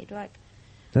made. Like,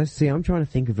 See, I'm trying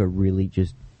to think of a really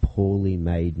just poorly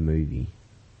made movie.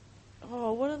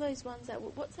 oh, what are those ones that?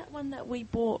 What's that one that we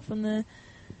bought from the?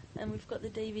 And we've got the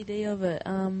DVD of it.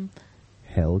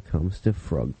 Hell Comes to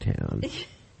Frogtown.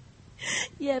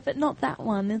 Yeah, but not that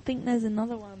one. I think there's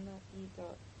another one that you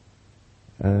got.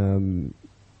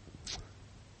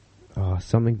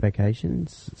 Something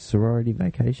Vacations? Sorority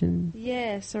Vacation?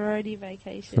 Yeah, Sorority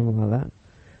Vacation. Something like that.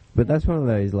 But that's one of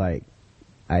those, like,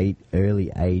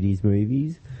 early 80s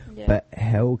movies. Yeah. But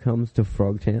Hell Comes to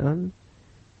Frogtown,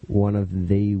 one of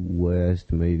the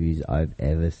worst movies I've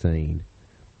ever seen.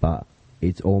 But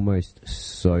it's almost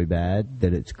so bad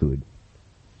that it's good.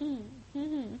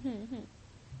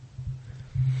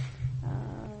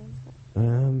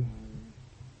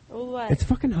 It's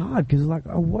fucking hard because, like,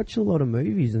 I watch a lot of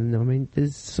movies, and I mean,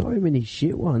 there's so many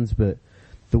shit ones, but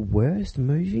the worst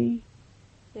movie,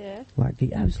 Yeah. like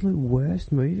the absolute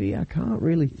worst movie, I can't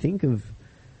really think of.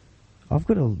 I've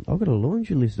got a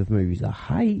laundry list of movies I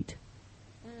hate.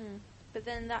 But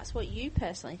then that's what you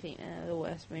personally think are the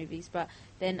worst movies. But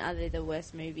then are they the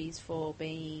worst movies for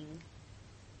being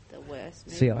the worst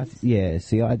movies?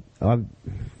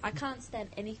 I can't stand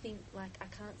anything like I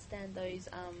can't stand those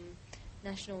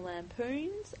National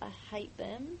Lampoons. I hate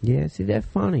them. Yeah, see, they're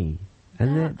funny,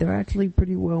 and they're actually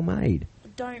pretty well made. I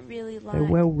don't really like They're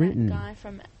well written. that guy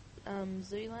from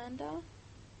Zoolander.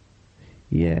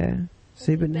 Yeah.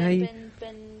 See, but now you,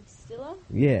 Ben Stiller.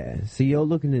 yeah. So you're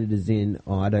looking at it as in,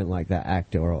 oh, I don't like that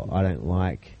actor, or I don't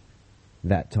like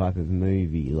that type of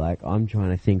movie. Like, I'm trying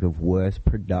to think of worst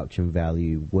production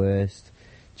value, worst,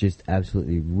 just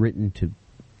absolutely written to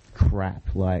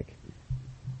crap. Like,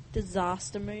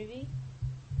 Disaster movie.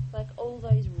 Like all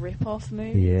those rip-off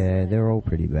movies. yeah, they're all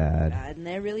pretty bad. And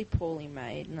they're really poorly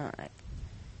made. No, like,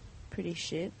 pretty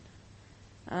shit.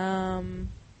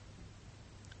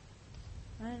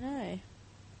 I don't know.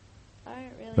 I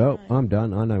don't really Well, know. I'm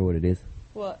done. I know what it is.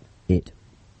 What? It.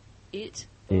 It?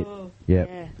 It. Oh, Yep.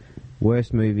 yeah.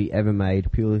 Worst movie ever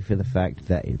made, purely for the fact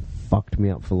that it fucked me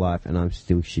up for life, and I'm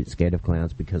still shit scared of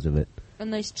clowns because of it.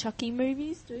 And those Chucky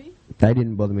movies, too? They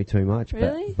didn't bother me too much,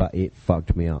 Really? but it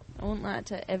fucked me up. I wouldn't like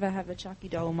to ever have a Chucky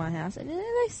doll in my house. And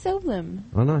they sell them.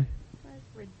 I know. That's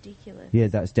ridiculous. Yeah,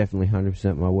 that's definitely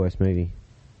 100% my worst movie.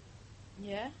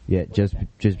 Yeah? Yeah, just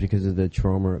because of the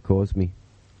trauma it caused me.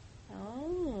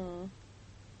 Oh.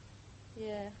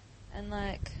 Yeah. And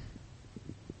like,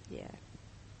 yeah.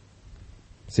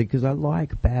 See, because I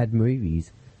like bad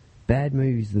movies. Bad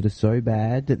movies that are so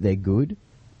bad that they're good.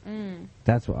 Mm.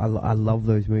 That's what I love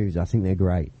those movies. I think they're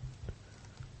great.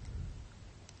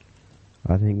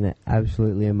 I think they're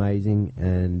absolutely amazing,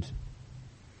 and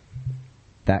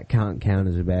that can't count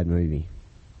as a bad movie.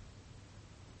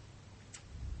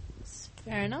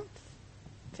 Fair enough.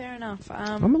 Fair enough.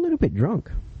 I'm a little bit drunk.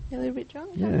 You're a little bit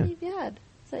drunk? Yeah. How many have you had?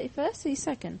 Is that your first or your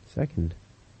second? Second.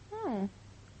 Oh.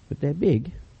 but they're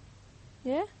big.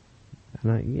 Yeah?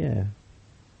 And yeah.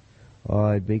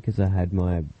 Oh, because I had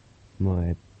my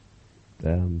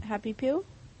Happy Pill?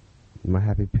 my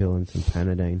Happy Pill and some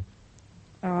Panadeine.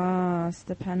 Ah, it's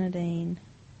the Panadeine.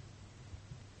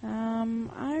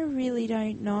 I really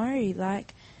don't know.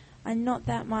 Like, I'm not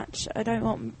that much. I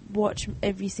don't watch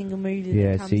every single movie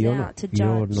that comes out to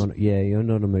judge. You're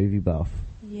not a movie buff.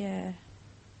 Yeah.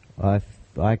 I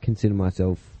consider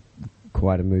myself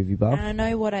quite a movie buff. And I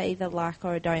know what I either like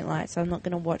or I don't like, so I'm not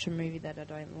going to watch a movie that I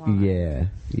don't like.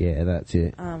 Yeah, that's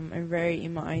it. I'm very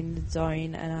in my own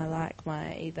zone, and I like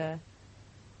my either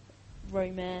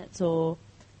romance or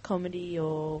comedy,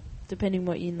 or depending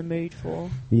what you're in the mood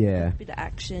for. Yeah. A bit of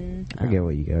action. I get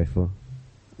what you go for.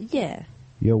 Yeah.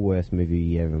 Your worst movie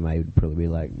you ever made would probably be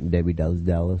like Debbie Does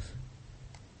Dallas.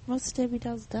 What's Debbie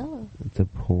Does Dallas? It's a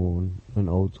porn, an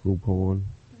old school porn.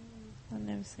 I've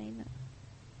never seen it.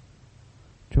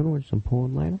 Do you want to watch some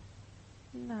porn later?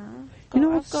 Nah. You know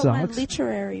what I've got sucks? my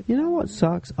literary. You know what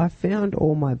sucks? I found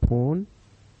all my porn,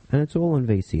 and it's all on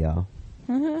VCR.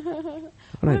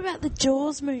 What about the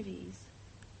Jaws movies?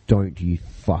 Don't you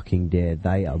fucking dare!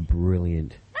 They are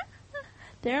brilliant.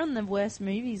 They're on the worst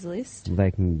movies list.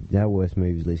 Their worst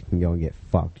movies list can go and get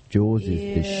fucked. Jaws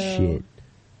is the shit.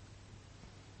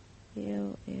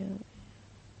 Ew.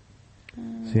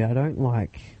 See, I don't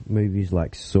like movies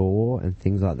like Saw and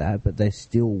things like that, but they're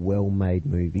still well-made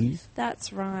movies.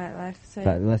 That's right. Like, so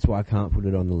That's why I can't put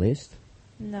it on the list.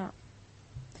 No.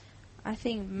 I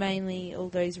think mainly all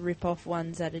those rip-off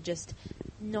ones that are just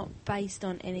not based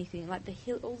on anything, like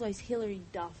all those Hilary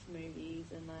Duff movies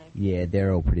and like Yeah,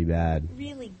 they're all pretty bad.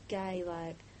 really gay,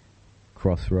 like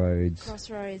Crossroads,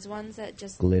 ones that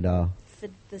just Glitter. for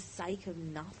the sake of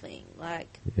nothing,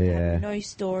 like Yeah. have no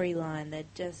storyline. They're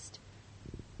just,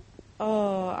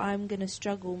 I'm gonna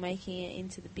struggle making it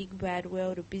into the big bad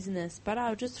world of business, but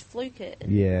I'll just fluke it and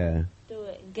do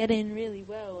it and get in really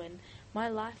well, and my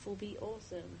life will be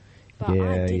awesome. But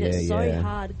I did it so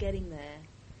hard getting there.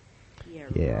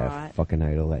 Yeah, right. I fucking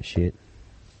hate all that shit.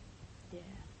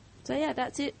 So yeah,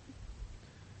 that's it.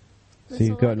 So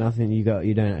you've got nothing. You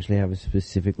don't actually have a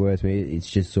specific worst movie. It's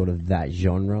just sort of that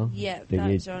genre. Yeah,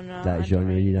 genre. That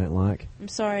genre you don't like. I'm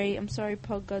sorry,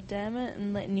 Pod. Goddammit,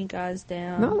 and letting you guys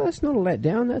down. No, that's not a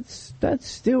letdown.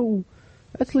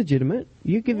 That's legitimate.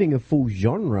 You're giving a full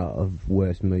genre of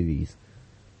worst movies.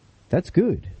 That's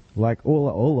good. Like I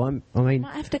mean,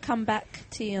 might have to come back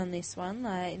to you on this one.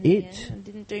 Like in the end, I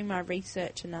didn't do my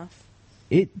research enough.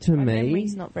 My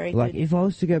memory's not very like good. if I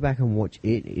was to go back and watch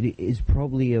it is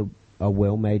probably a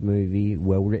well-made movie,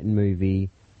 well-written movie,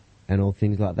 and all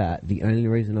things like that. The only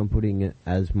reason I'm putting it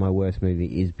as my worst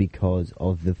movie is because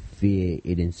of the fear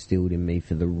it instilled in me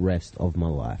for the rest of my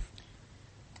life.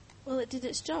 Well, it did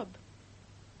its job.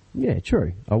 Yeah,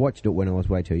 true. I watched it when I was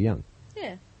way too young.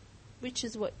 Yeah, which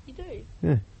is what you do.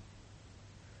 Yeah.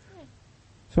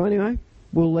 So anyway,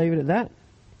 we'll leave it at that.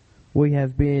 We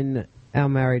have been Our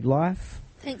Married Life.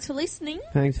 Thanks for listening.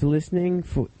 Thanks for listening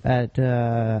at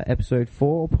episode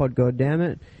 4, Pod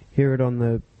Goddammit. Hear it on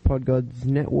the Pod Gods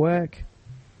Network.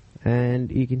 And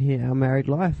you can hear Our Married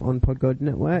Life on Pod God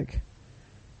Network.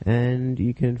 And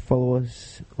you can follow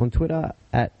us on Twitter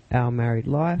at Our Married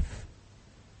Life.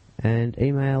 And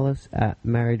email us at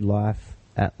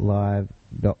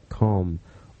marriedlife@live.com.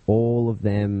 All of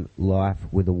them life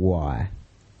with a Y.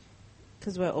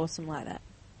 Because we're awesome like that.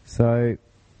 So,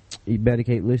 you better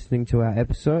keep listening to our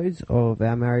episodes of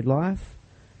Our Married Life,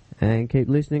 and keep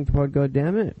listening to Pod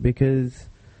Goddammit, because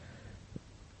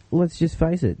let's just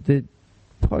face it, the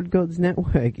Pod Gods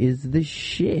Network is the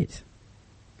shit.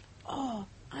 Oh,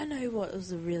 I know what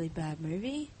was a really bad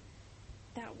movie.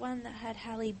 That one that had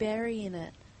Halle Berry in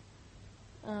it.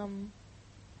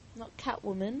 Not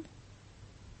Catwoman.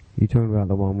 You talking about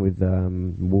the one with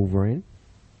Wolverine?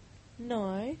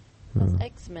 No, that's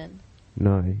X-Men.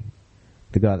 No,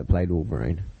 the guy that played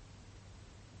Wolverine.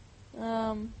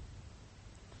 Yeah.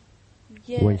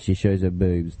 When she shows her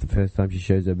boobs, the first time she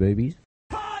shows her boobies.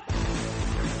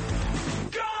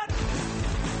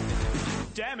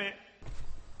 Damn it.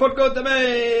 Pod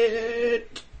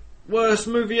Goddammit! Worst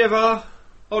movie ever.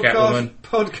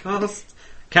 Podcast.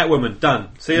 Catwoman, done.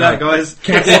 See you later, guys.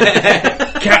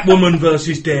 Catwoman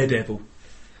versus Daredevil.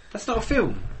 That's not a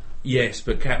film. Yes,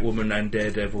 but Catwoman and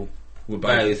Daredevil. were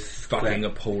both fucking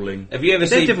appalling. Have you ever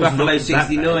seen Daredevil's Buffalo not that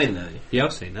 69 bad. though? Yeah,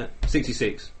 I've seen that.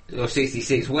 66. Or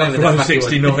 66, whatever the Buffalo fuck it was.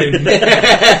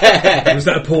 69. Was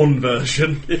that a porn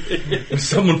version? Was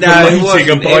someone No, it filleting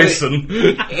a wasn't. bison?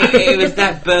 It was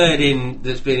that bird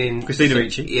that's been in Christina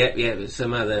Ricci. Yeah, but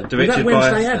some other. Directed by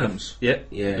Wednesday Addams? Yep.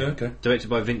 Yeah. Okay. Directed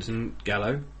by Vincent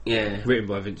Gallo. Yeah. Written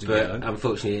by Vincent But Gallo.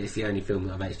 unfortunately, it's the only film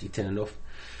that I've actually turned off.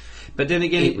 But then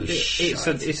again, It was it's shite.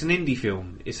 an indie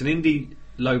film. It's an indie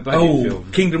low budget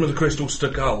film. Kingdom of the Crystal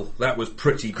Skull. That was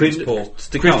pretty piss poor.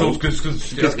 Skull.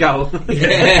 Skull.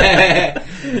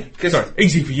 Sorry,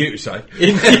 easy for you to say.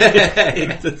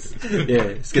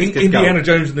 Indiana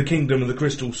Jones and the Kingdom of the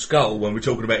Crystal Skull, when we're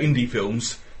talking about indie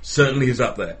films, certainly is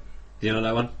up there. Do you know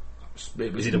that one?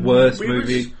 Is it the worst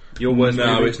movie? Your worst movie?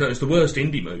 No, it's not. It's the worst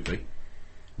indie movie.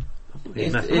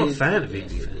 I'm not a fan of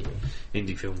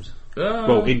indie films.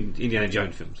 Well, Indiana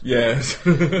Jones films. Yes.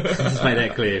 Just make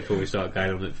that clear before we start going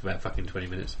on it for about fucking 20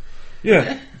 minutes.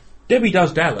 Yeah. Debbie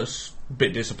Does Dallas, a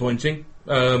bit disappointing.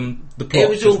 The plot It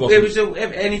was wasn't... all.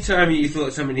 Any time you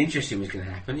thought something interesting was going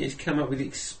to happen, it's come up with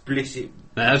explicit.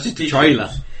 No, that was just a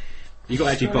trailer. You got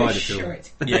to actually buy the film.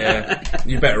 Shite. Yeah,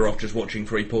 you're better off just watching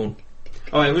free porn.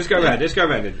 Alright, let's go around.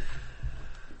 Then.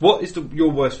 What is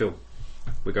your worst film?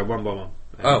 We go one by one.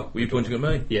 Oh, were you pointing at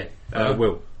me? Yeah.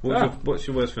 Will. What's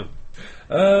your worst film?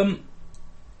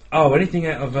 Anything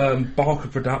out of Barker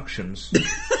Productions.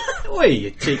 Oi,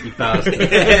 you cheeky bastard.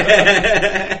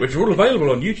 Which are all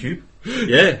available on YouTube.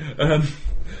 Yeah.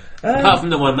 Apart from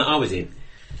the one that I was in.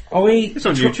 It's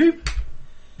on YouTube.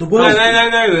 The worst.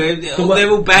 No. They're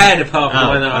all bad apart from the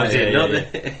one that I was in.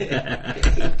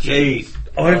 Jeez.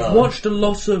 I've watched a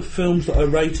lot of films that I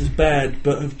rate as bad,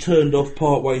 but have turned off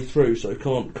part way through, so I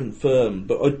can't confirm.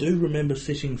 But I do remember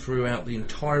sitting throughout the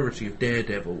entirety of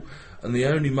Daredevil, and the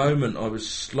only moment I was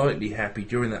slightly happy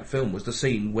during that film was the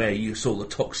scene where you saw the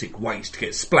toxic waste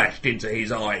get splashed into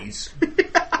his eyes.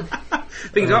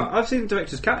 Because I've seen the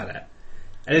director's cut of that.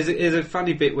 And there's a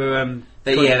funny bit where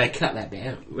they cut that bit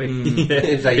out.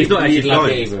 He's not actually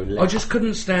lying. I just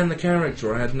couldn't stand the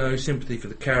character. I had no sympathy for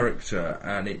the character,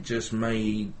 and it just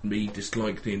made me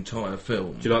dislike the entire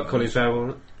film. Do you like Colin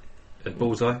Farrell at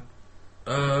Bullseye?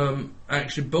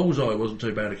 Actually, Bullseye wasn't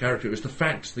too bad a character. It was the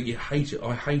fact that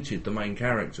I hated the main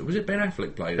character. Was it Ben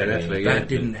Affleck played Ben it? Affleck, That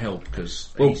didn't help because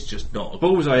he's just not.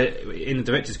 Bullseye in the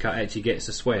director's cut actually gets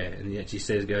a swear, and he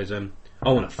actually goes, "I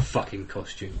want a fucking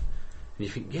costume." And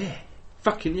you think, yeah,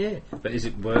 fucking yeah. But is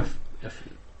it worth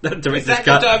the director's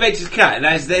cut? The director's cut.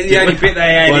 That's the only bit they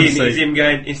add in is him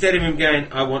going, instead of him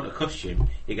going, I want a costume,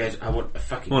 he goes, I want a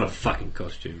fucking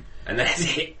costume. And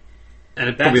that's it.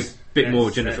 And probably a bit more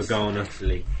Jennifer Garner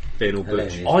being all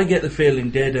butch. I get the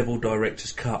feeling Daredevil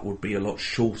director's cut would be a lot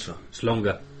shorter. It's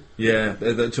longer. Yeah,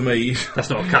 to me... That's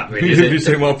not a cut, really, is it? You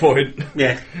see my point?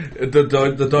 Yeah.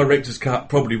 The director's cut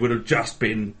probably would have just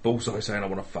been Bullseye saying, I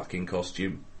want a fucking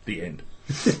costume. The end.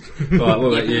 Right,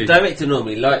 what about you? The director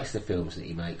normally likes the films that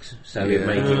he makes, so he'll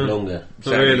make it longer.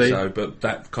 Sadly really. So, but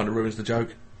that kind of ruins the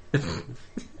joke.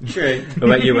 True. What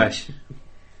about you, Ash?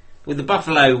 With the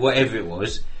Buffalo, whatever it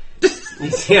was,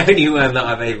 it's the only one that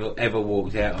I've ever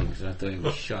walked out on because I thought it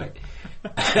was shite.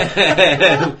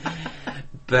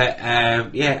 But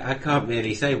yeah, I can't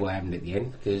really say what happened at the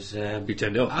end because you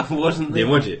turned it off. I wasn't there. You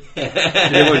watch it? You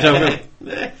didn't watch the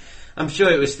film? I'm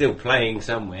sure it was still playing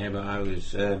somewhere, but I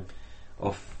was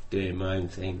off doing my own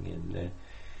thing and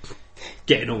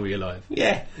getting on with your life.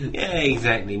 Yeah,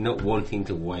 exactly. Not wanting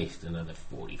to waste another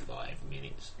 45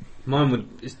 minutes. Mine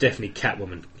is definitely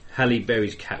Catwoman. Halle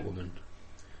Berry's Catwoman,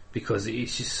 because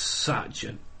it's just such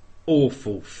an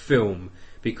awful film.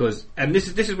 Because, and this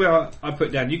is where I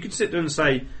put down. You could sit there and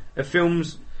say a film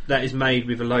that is made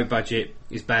with a low budget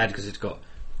is bad because it's got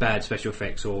bad special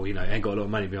effects, or ain't got a lot of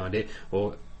money behind it,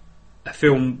 or a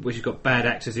film which has got bad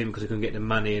actors in because they couldn't get the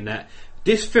money and that.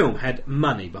 This film had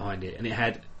money behind it, and it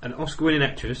had an Oscar-winning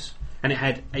actress, and it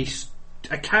had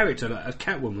a character like a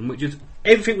Catwoman, which is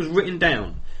everything was written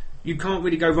down. You can't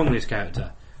really go wrong with this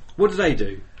character. What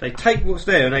do? They take what's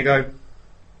there and they go,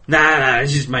 nah,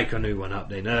 let's just make a new one up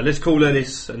then. Let's call her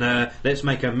this, and let's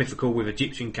make her mythical with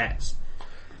Egyptian cats.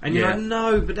 And you're like,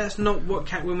 no, but that's not what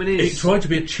Catwoman is. It tried to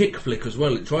be a chick flick as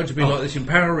well. It tried to be like this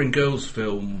empowering girls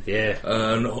film. Yeah.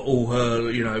 And all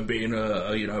her, being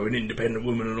an independent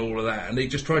woman and all of that. And it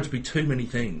just tried to be too many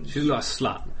things. She's like a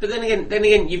slut. But then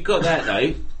again, you've got that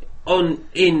though.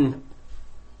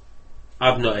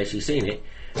 I've not actually seen it,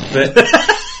 but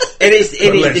in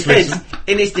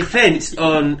its defence,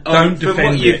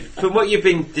 from what you've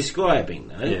been describing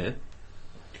though,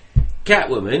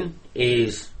 Catwoman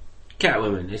is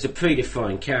Catwoman. It's a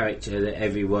predefined character that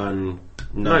everyone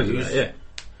knows. Yeah.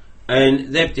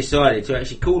 And they've decided to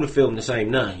actually call the film the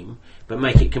same name, but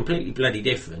make it completely bloody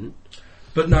different.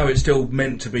 But no, it's still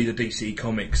meant to be the DC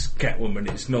Comics Catwoman.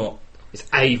 It's not. It's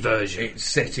a version. It's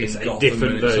set in It's a Gotham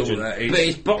different and it's all version. that. But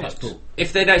it's bollocks.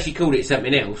 If they'd actually called it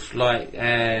something else, like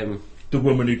the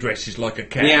woman who dresses like a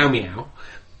cat. Meow Meow.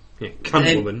 Yeah,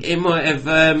 then Woman. it might have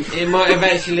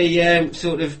actually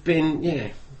sort of been, yeah.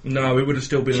 No, it would have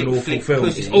still been an Chick awful flick film.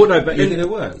 pussy. Oh no, but Is it gonna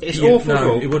work? It's Yeah, awful. no,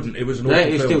 film. it wouldn't. It was an No, awful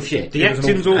it was film. still shit. The It was an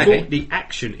acting's awful- awful. Okay. The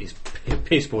action is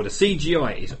piss poor. The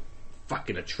CGI is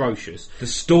fucking atrocious. The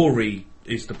story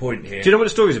is the point here. Do you know what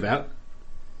the story's about?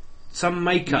 Some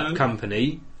makeup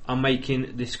company are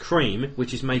making this cream,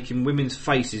 which is making women's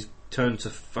faces turn to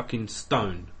fucking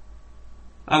stone.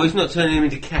 Oh, it's not turning them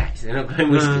into cats. They're not going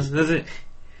whiskers. That's it.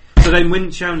 So then, when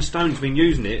Sharon Stone's been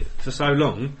using it for so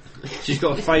long, she's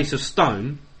got a face of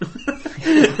stone.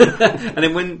 And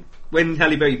then when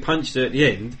Halle Berry punched her at the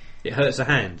end, it hurts her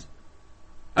hand.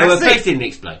 Oh, her That's face it. didn't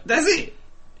explode. That's it.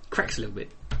 Cracks a little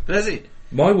bit. That's it.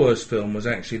 My worst film was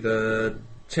actually the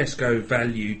Tesco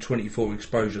Value 24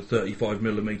 exposure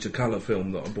 35mm colour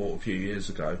film that I bought a few years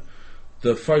ago.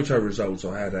 The photo results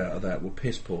I had out of that were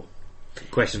piss poor.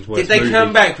 Questions Did they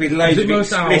come back with loads of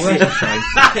That's explicit... a shame.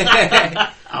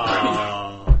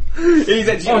 He's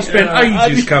actually, I spent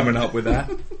ages coming up with that.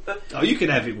 Oh, you can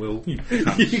have it, Will. You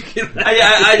can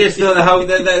I just thought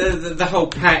the whole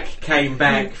pack came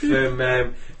back from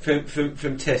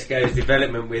Tesco's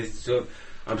development with sort of,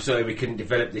 I'm sorry we couldn't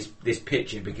develop this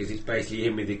picture because it's basically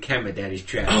him with the camera down his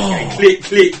trousers. Oh. Click,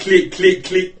 click, click, click,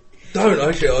 click. Don't,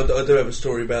 actually, I do have a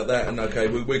story about that, and okay,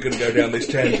 we're going to go down this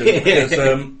tangent. Because,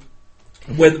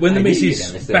 when the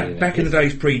missus, back in the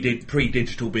days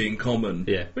pre-digital being common,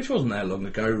 which wasn't that long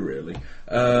ago really,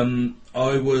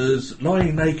 I was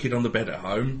lying naked on the bed at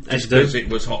home just because it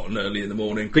was hot and early in the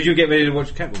morning. Could you get ready to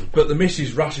watch Catwoman? But the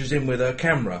missus rushes in with her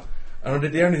camera, and I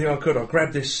did the only thing I could. I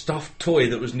grabbed this stuffed toy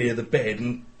that was near the bed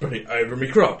and put it over my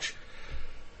crotch.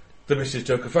 The missus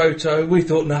took a photo. We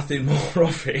thought nothing more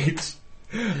of it.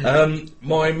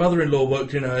 My mother-in-law my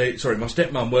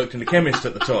stepmum worked in a chemist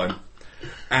at the time.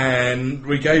 And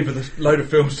we gave her this load of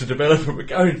films to develop, and we're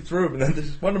going through them, and then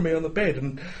there's one of me on the bed,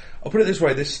 and I'll put it this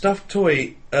way, this stuffed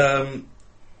toy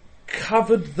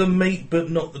covered the meat but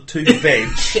not the two veg,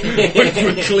 which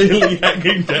were clearly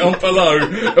hanging down below,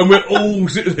 and we're all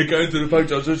sitting there going through the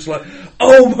photos, and it's like,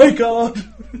 oh my god!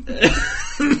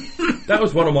 That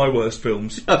was one of my worst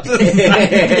films.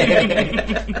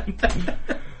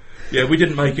 Yeah, we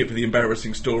didn't make it for the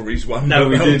embarrassing stories one. No,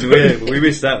 we did. We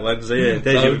missed that one. So yeah,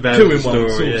 there's your embarrassing 2 in 1 story.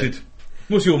 sorted.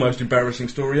 What's your most embarrassing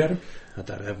story, Adam? I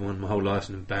don't have one. My whole life's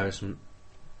an embarrassment.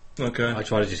 Okay. I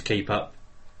try to just keep up.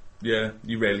 Yeah,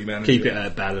 you rarely manage. Keep it at a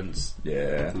balance.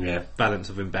 Yeah. Balance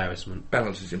of embarrassment.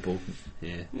 Balance is important.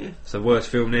 Yeah. So worst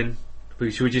film then?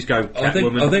 Should we just go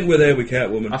Catwoman? I think we're there with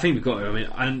Catwoman. I think we've got to. I mean,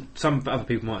 and some other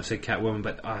people might have said Catwoman,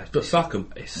 but fuck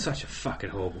them. It's such a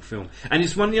fucking horrible film, and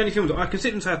it's one of the only films I can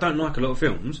sit and say I don't like a lot of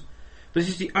films, but this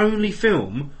is the only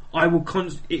film I will.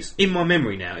 It's in my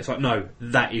memory now. It's like, no,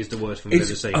 that is the worst film I've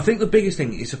ever seen. I think the biggest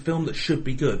thing is a film that should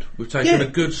be good. We've taken a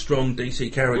good, strong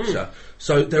DC character,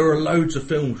 so there are loads of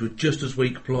films with just as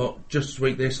weak plot, just as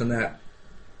weak this and that.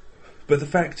 But the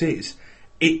fact is,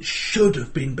 it should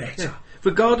have been better. Yeah.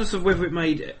 Regardless of whether it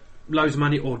made loads of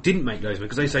money or didn't make loads of money,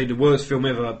 because they say the worst film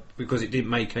ever because it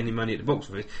didn't make any money at the box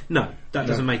office. No, that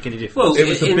doesn't make any difference. Well, it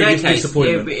was the biggest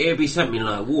disappointment. It'd be something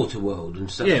like Waterworld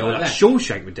and stuff or like that.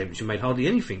 Shawshank Redemption made hardly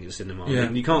anything at the cinema. Yeah. I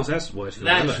mean, you can't say that's the worst film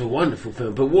That's ever. a wonderful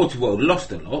film, but Waterworld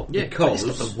lost a lot because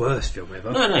it's not the worst film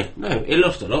ever. No, it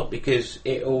lost a lot because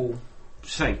it all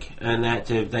sank, and that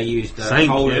they used the Sank,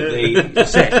 whole of the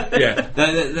set. Yeah,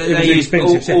 they used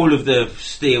all of the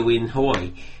steel in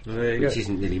Hawaii, which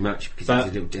isn't really much because it's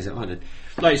a little desert island.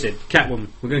 Like you said, Catwoman.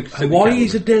 We're going to Hawaii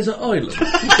is a desert island.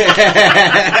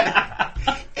 Yeah,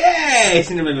 it's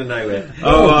in the middle of nowhere.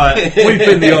 All right, we've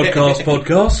been the Oddcast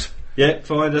Podcast. Yeah,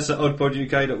 find us at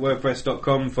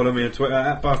oddpoduk.wordpress.com. Follow me on Twitter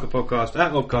at Barker Podcast,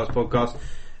 at Oddcast Podcast,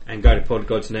 and go to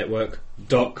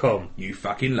podgodsnetwork.com. You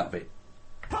fucking love it.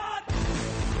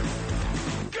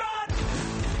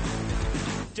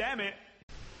 Damn it.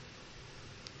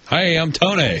 Hi, I'm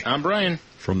Tony. I'm Brian.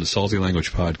 From the Salty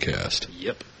Language Podcast.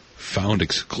 Yep. Found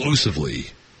exclusively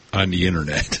on the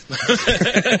internet.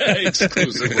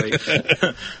 Exclusively.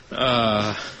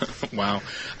 Wow.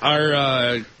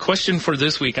 Our question for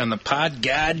this week on the Pod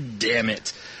God Damn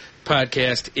It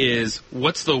podcast is,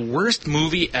 what's the worst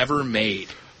movie ever made?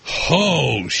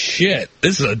 Oh, shit.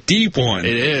 This is a deep one.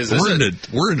 It is.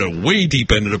 We're in a way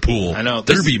deep end of the pool. I know.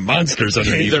 There'd be monsters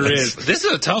underneath There us. is. This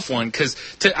is a tough one, because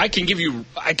I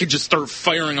could just start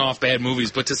firing off bad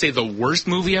movies, but to say the worst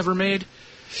movie ever made?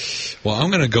 Well,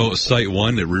 I'm going to cite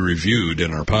one that we reviewed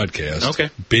in our podcast. Okay.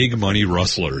 Big Money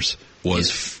Rustlers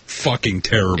was fucking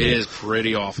terrible. It is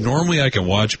pretty awful. Normally I can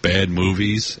watch bad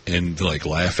movies and, like,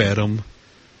 laugh at them.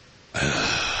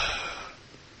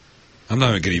 I'm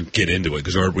not going to get into it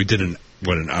because we did an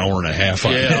hour and a half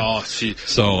on it.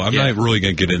 So I'm not really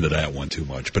going to get into that one too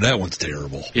much. But that one's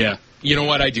terrible. Yeah. You know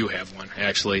what? I do have one,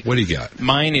 actually. What do you got?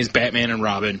 Mine is Batman and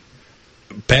Robin.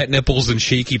 Bat nipples and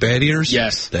shaky bat ears?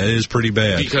 Yes. That is pretty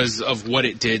bad. Because of what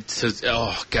it did to...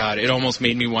 Oh, God. It almost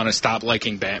made me want to stop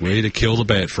liking Batman. Way to kill the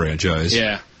Bat franchise.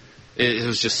 Yeah. It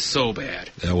was just so bad.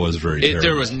 That was very terrible.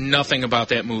 There was nothing about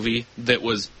that movie that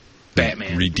was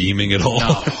Batman. Redeeming at all?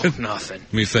 No, nothing.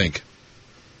 Let me think.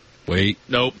 Wait.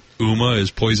 Nope. Uma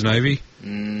is Poison Ivy?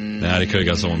 Nah, they could have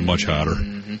got someone much hotter.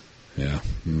 Mm-hmm. Yeah.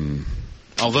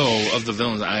 Although, of the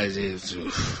villains,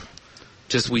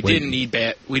 we didn't need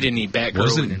Batgirl.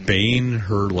 Wasn't Bane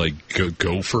her, like,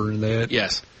 gopher in that?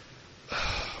 Yes.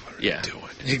 Yeah.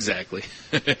 Exactly.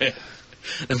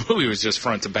 The movie was just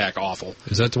front to back awful.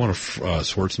 Is that the one of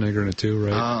Schwarzenegger in it too,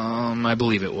 right? I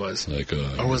believe it was. Like,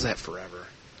 or was that Forever?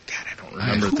 God, I don't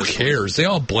remember. Who cares? They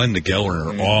all blend together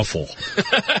and are awful.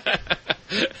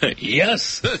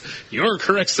 Yes, you're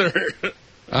correct, sir.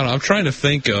 I don't know, I'm trying to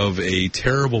think of a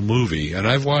terrible movie, and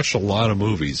I've watched a lot of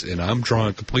movies, and I'm drawing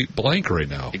a complete blank right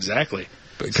now. Exactly.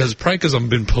 Probably because I've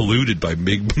been polluted by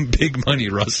big money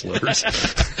rustlers.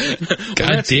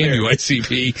 God damn you,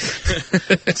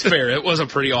 ICP. It's fair. It was a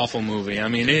pretty awful movie. I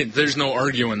mean, there's no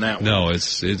arguing that one. No,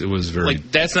 it was very...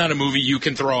 Like, that's not a movie you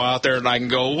can throw out there and I can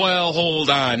go, well, hold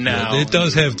on now. It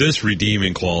does have this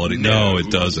redeeming quality. No,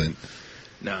 it doesn't.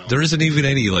 No. There isn't even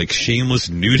any, like, shameless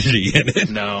nudity in it.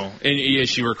 No. And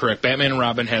yes, you were correct. Batman and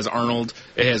Robin has Arnold.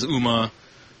 It has Uma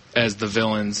as the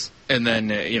villains. And then,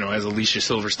 as Alicia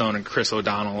Silverstone and Chris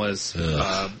O'Donnell as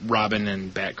Robin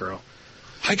and Batgirl.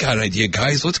 I got an idea,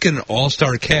 guys. Let's get an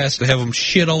all-star cast and have them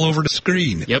shit all over the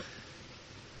screen. Yep.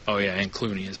 Oh, yeah, and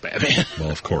Clooney is Batman. Well,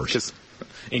 of course. Just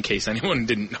in case anyone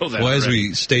didn't know that. Well, as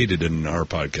we stated in our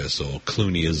podcast, though,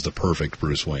 Clooney is the perfect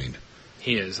Bruce Wayne.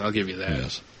 He is. I'll give you that.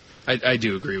 Yes. I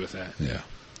do agree with that. Yeah.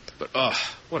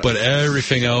 But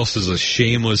everything else is a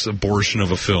shameless abortion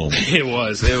of a film. It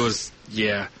was,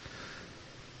 yeah.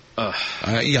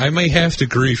 I may have to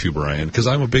agree with you, Brian, because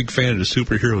I'm a big fan of the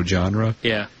superhero genre.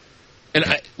 Yeah. And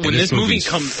when this movie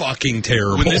comes, fucking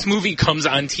terrible. When this movie comes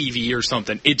on TV or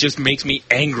something, it just makes me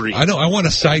angry. I know. I want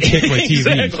to sidekick my TV.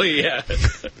 Exactly. Yeah.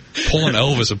 Pull an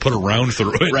Elvis and put a round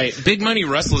through it. Right. Big Money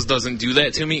Rustlers doesn't do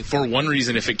that to me for one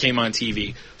reason. If it came on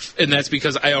TV, and that's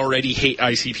because I already hate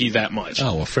ICP that much.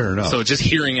 Oh well, fair enough. So just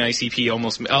hearing ICP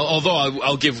almost, although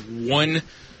I'll give one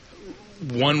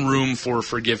room for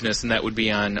forgiveness, and that would be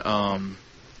on.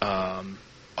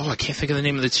 I can't think of the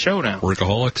name of the show now.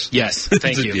 Workaholics? Yes,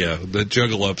 thank you. Yeah, the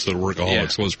Juggle episode of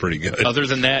Workaholics was pretty good. Other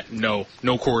than that, no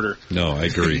quarter. No, I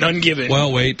agree. None given.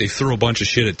 Well, wait, they threw a bunch of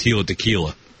shit at Tila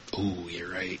Tequila. Ooh,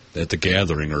 you're right. At the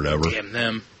Gathering or whatever. Damn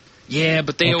them. Yeah,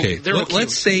 but they're okay.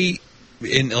 Let's say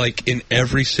in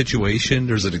every situation,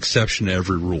 there's an exception to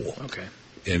every rule. Okay.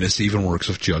 And this even works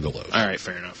with Juggalos. All right,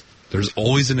 fair enough. There's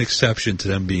always an exception to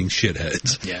them being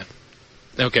shitheads. Yeah.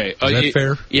 Okay. Is that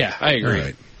fair? Yeah, I agree. All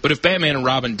right. But if Batman and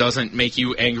Robin doesn't make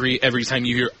you angry every time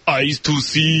you hear "Eyes to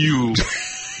see you,"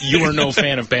 you are no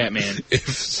fan of Batman. If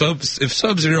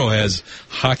Sub-Zero has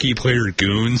hockey player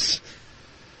goons,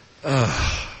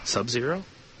 Sub-Zero?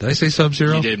 Did I say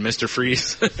Sub-Zero? You did, Mr.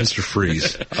 Freeze. Mr.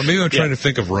 Freeze. Maybe I'm trying to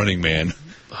think of Running Man,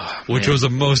 which was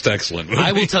a most excellent movie.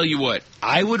 I will tell you what.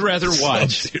 I would rather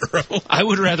watch the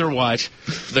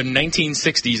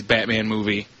 1960s Batman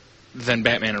movie than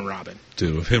Batman and Robin.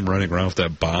 Dude, him running around with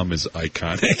that bomb is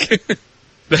iconic.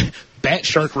 Bat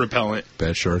shark repellent.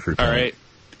 Bat shark repellent. All right.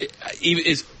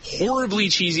 As horribly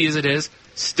cheesy as it is,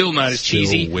 still not as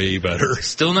cheesy. Way better.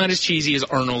 Still not as cheesy as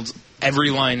Arnold's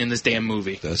every line in this damn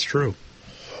movie. That's true.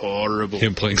 Horrible.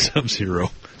 Him playing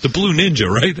Sub-Zero. The Blue Ninja,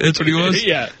 right? That's what he was?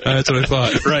 Yeah. That's what I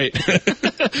thought. Right.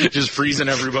 Just freezing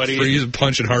everybody. Freezing,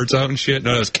 punching hearts out and shit.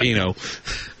 No, that was Kano.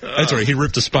 That's right. He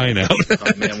ripped the spine out.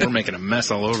 Oh, man, we're making a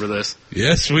mess all over this.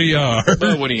 Yes, we are.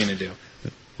 But what are you going to do?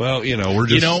 Well, we're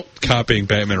just copying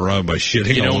Batman and Robin by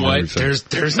shitting you know all over what? everything.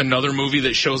 There's another movie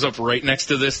that shows up right next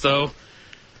to this, though.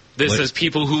 This says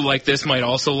people who like this might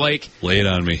also like. Lay it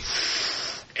on me.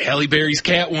 Halle Berry's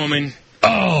Catwoman.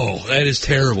 Oh, that is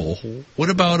terrible. What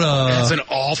about That's an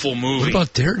awful movie. What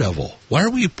about Daredevil? Why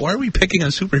are we picking on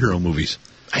superhero movies?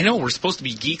 I know, we're supposed to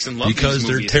be geeks and love because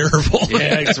these movies. They're terrible.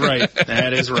 Yeah, that's right.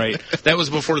 That is right. That was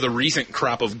before the recent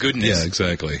crop of goodness. Yeah,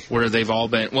 exactly. Where they've all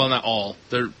been, well, not all.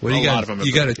 Lot of them.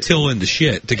 You got to till into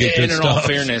shit to get good and stuff.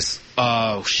 In all fairness,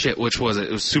 which was it?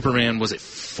 It was Superman, was it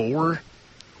 4?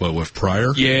 What, with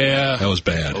Pryor? Yeah. That was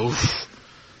bad. Oof.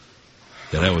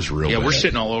 Yeah, that was real bad. Yeah, we're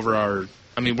shitting all over our...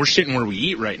 I mean, we're shitting where we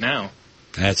eat right now.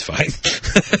 That's fine.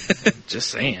 Just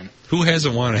saying. Who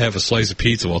hasn't wanted to have a slice of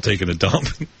pizza while taking a dump?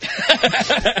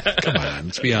 Come on,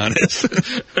 let's be honest.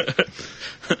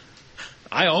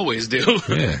 I always do.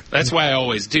 Yeah. That's why I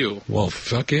always do. Well,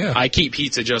 fuck yeah. I keep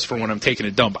pizza just for when I'm taking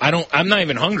a dump. I'm not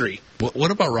even hungry.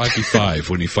 What about Rocky V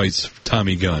when he fights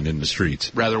Tommy Gunn in the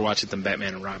streets? Rather watch it than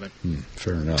Batman and Robin.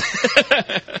 Fair enough.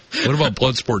 What about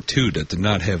Bloodsport 2 that did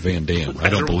not have Van Damme? I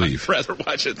don't believe. Rather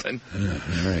watch it than...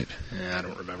 All right. Yeah, I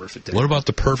don't remember if it did. What about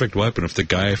The Perfect Weapon if the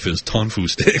guy if his Tonfu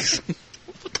sticks?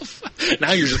 What the fuck?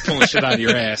 Now you're just pulling shit out of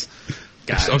your ass.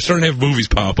 I'm starting to have movies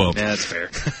pop up. Yeah, that's fair.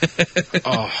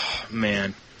 Oh,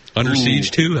 man. Under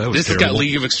Siege 2? That was this terrible. has got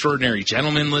League of Extraordinary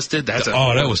Gentlemen listed. That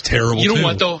was terrible, You know too.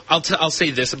 what, though? I'll say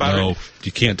this about it. No,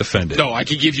 you can't defend it. No, I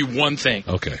can give you one thing.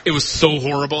 Okay. It was so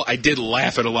horrible, I did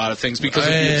laugh at a lot of things because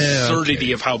of the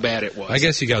absurdity of how bad it was. I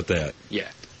guess you got that. Yeah.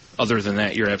 Other than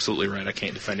that, you're absolutely right. I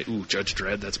can't defend it. Ooh, Judge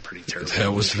Dredd, that's pretty terrible.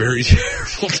 That was very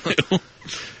terrible, too.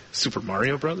 Super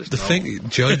Mario Brothers? The thing,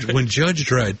 when Judge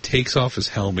Dredd takes off his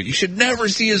helmet, you should never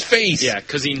see his face. Yeah,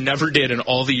 because he never did in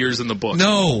all the years in the book.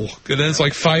 No. And then it's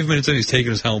like 5 minutes in, he's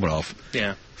taking his helmet off.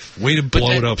 Yeah. Way to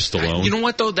blow it up, Stallone. You know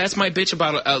what, though? That's my bitch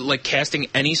about like casting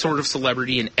any sort of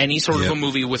celebrity in any sort of a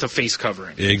movie with a face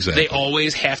covering. Exactly. They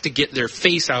always have to get their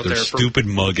face out Their there. stupid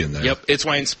mug in there. Yep. It's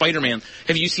why in Spider-Man,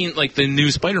 have you seen like the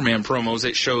new Spider-Man promos?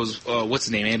 It shows what's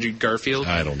his name, Andrew Garfield.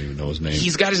 I don't even know his name.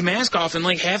 He's got his mask off in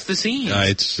like half the scenes.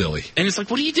 It's silly. And it's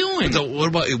like, what are you doing? What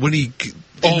about when he?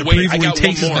 Oh, wait, I when he got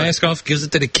takes one his more. mask off, gives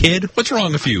it to the kid. What's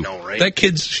wrong with you? I know, right?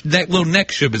 That little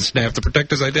neck should have been snapped to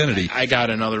protect his identity. I got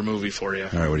another movie for you.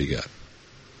 All right, what do you got?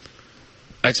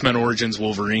 X-Men Origins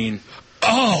Wolverine.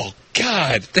 Oh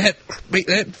God, that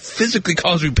physically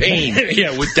caused me pain.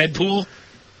 Yeah, with Deadpool.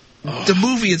 The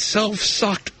movie itself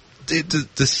sucked. The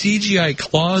CGI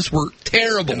claws were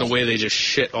terrible. And the way they just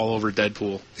shit all over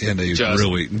Deadpool. And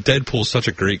Deadpool's such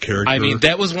a great character. I mean,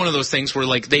 that was one of those things where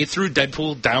like they threw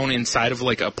Deadpool down inside of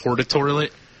like a porta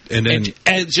toilet. And then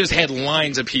it just had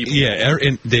lines of people. Yeah,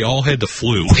 and they all had the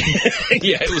flu.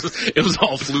 Yeah, it was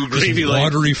all flu gravy. Just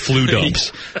watery flu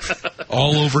dumps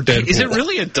all over Deadpool. Is it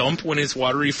really a dump when it's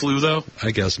watery flu though?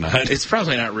 I guess not. It's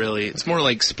probably not really. It's more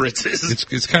like spritzes.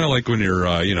 It's kind of like when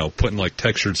you're putting like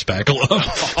textured spackle up.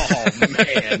 Oh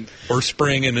man, or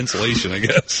spraying in insulation, I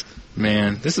guess.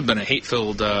 Man, this has been a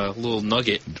hate-filled little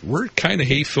nugget. We're kind of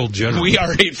hate-filled generally. We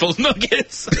are hateful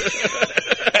nuggets.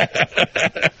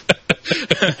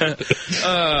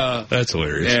 That's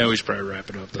hilarious. Yeah, we should probably wrap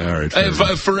it up, though. All right.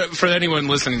 For anyone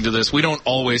listening to this, we don't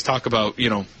always talk about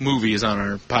movies on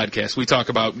our podcast. We talk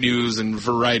about news and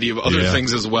variety of other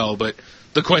things as well. But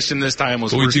the question this time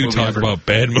was, we do talk about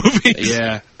bad movies.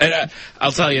 Yeah, and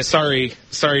I'll tell you, sorry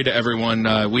to everyone.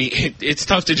 It's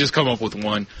tough to just come up with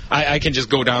one. I can just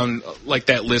go down like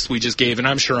that list we just gave, and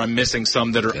I'm sure I'm missing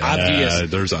some that are obvious.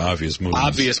 There's obvious movies.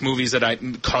 Obvious movies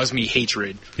that cause me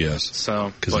hatred. Yes.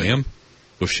 So, Kazam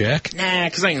with Shaq. Nah,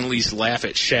 because I can at least laugh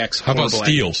at Shaq's. How about horrible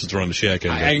Steel? Since we're on the Shaq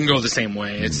end, I can go the same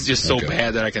way. It's just so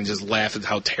bad that I can just laugh at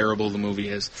how terrible the movie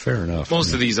is. Fair enough.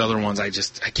 Most of these other ones, I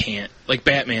can't. Like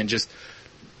Batman,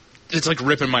 it's like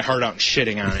ripping my heart out and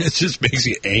shitting on it. It just makes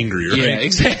you angry, right? Yeah,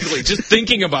 exactly. Just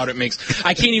thinking about it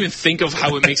I can't even think of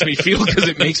how it makes me feel because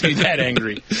it makes me that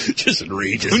angry. Just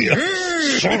enrages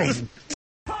you. Son of...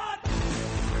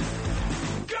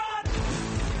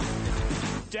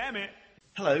 Damn it.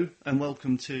 Hello, and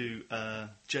welcome to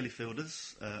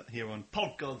Jellyfielders here on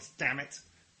Pod Gods, damn it.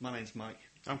 My name's Mike.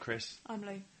 I'm Chris. I'm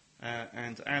Lou.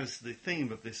 And as the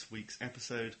theme of this week's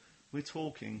episode, we're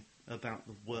talking about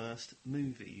the worst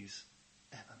movies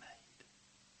ever made.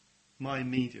 My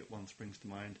immediate one springs to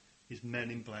mind is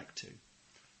Men in Black 2.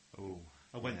 Oh,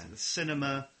 I went to the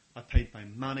cinema, I paid my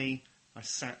money, I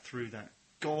sat through that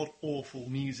god-awful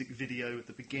music video at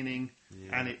the beginning,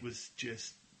 and it was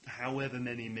just however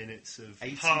many minutes of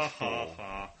 84. ha ha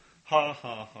ha, ha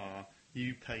ha ha,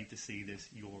 you paid to see this,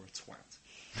 you're a twat.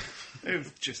 It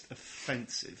was just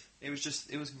offensive. It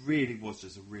really was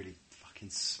just a really fucking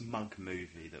smug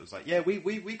movie that was like, yeah,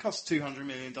 we cost $200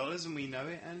 million and we know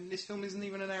it, and this film isn't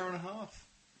even an hour and a half.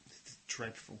 It's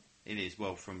dreadful. It is,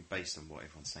 based on what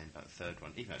everyone's saying about the third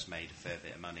one, even though it's made a fair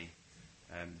bit of money,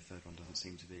 the third one doesn't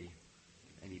seem to be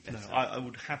any better. No, I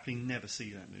would happily never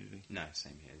see that movie. No,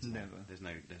 same here. There's Never. There's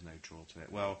no draw to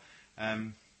it. Well,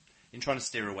 in trying to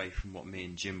steer away from what me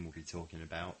and Jim will be talking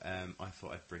about, I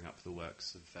thought I'd bring up the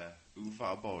works of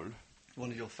Uwe Boll.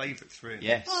 One of your favourites, really.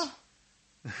 Yes.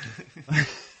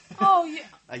 Oh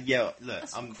yeah. Yeah, look,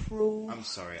 That's cruel. I'm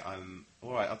sorry.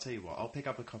 All right, I'll tell you what. I'll pick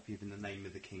up a copy of In the Name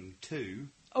of the King 2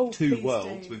 Two please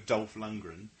Worlds do. with Dolph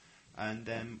Lundgren,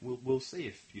 and we'll see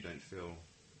if you don't feel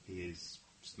he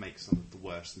makes some of the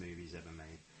worst movies ever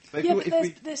made. But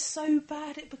they're so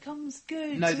bad it becomes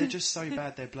good. No, they're just so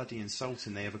bad they're bloody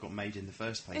insulting they ever got made in the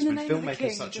first place. In the When name of the filmmakers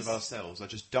king, such as ourselves are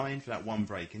just dying for that one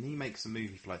break, and he makes a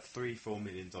movie for like $3-4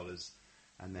 million,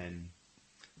 and then...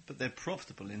 But they're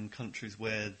profitable in countries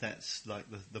where that's like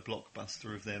the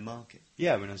blockbuster of their market.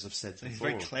 Yeah, I mean, as I've said so before...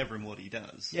 He's very clever in what he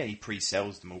does. Yeah, he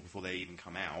pre-sells them all before they even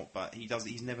come out, but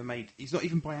he's never made... He's not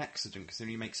even by accident,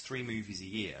 considering he makes 3 movies a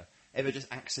year, ever just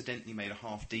accidentally made a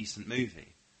half-decent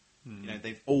movie. You know,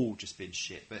 they've all just been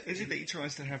shit. But is it that he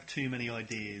tries to have too many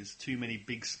ideas, too many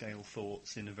big-scale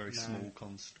thoughts in a very small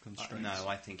constraints? No,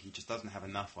 I think he just doesn't have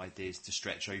enough ideas to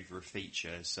stretch over a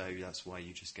feature, so that's why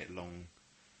you just get long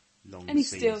and he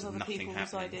scenes steals of other nothing people's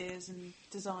happening. ideas and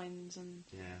designs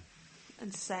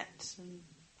and sets and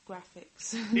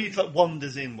graphics. He like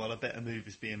wanders in while a better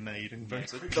movie's being made and very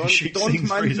quickly shoots don't scenes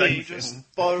for mind his me, own just film.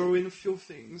 borrowing a few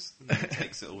things. And he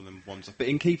takes it all and wanders off. But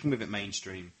in keeping with it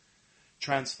mainstream,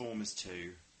 Transformers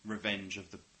 2, Revenge of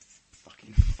the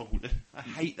fucking Fallen. I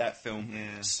hate that film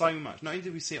so much. Not only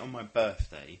did we see it on my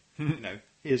birthday, you know,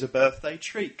 here's a birthday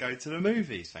treat, go to the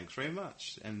movies, thanks very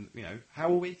much. And, you know, how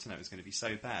were we to know it was going to be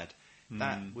so bad?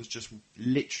 That was just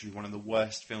literally one of the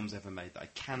worst films ever made that I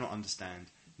cannot understand.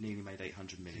 Nearly made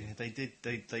 800 million. Yeah, they did.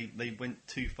 They went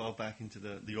too far back into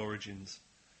the origins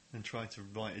and tried to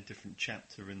write a different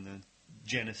chapter in the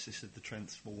genesis of the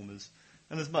Transformers.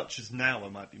 And as much as now I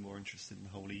might be more interested in the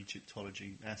whole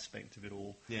Egyptology aspect of it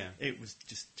all, it was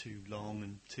just too long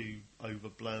and too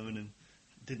overblown and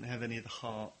didn't have any of the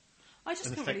heart. I just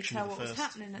and couldn't really affection tell of what the was first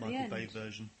happening at the Michael end. Bay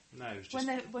version. No, it was just...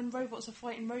 When robots are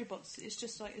fighting robots, it's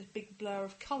just like a big blur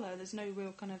of colour. There's no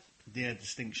real kind of...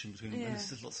 distinction between them. And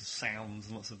there's lots of sounds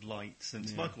and lots of lights. And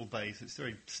it's Michael Bay, so it's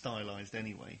very stylised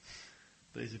anyway.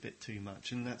 But it's a bit too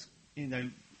much. And that's, you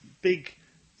know, big...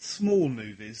 small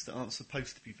movies that aren't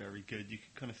supposed to be very good, you can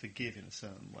kind of forgive in a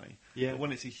certain way. Yeah. But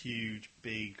when it's a huge,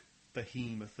 big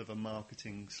behemoth of a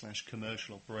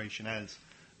marketing/commercial operation, as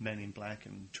Men in Black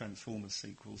and Transformers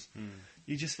sequels,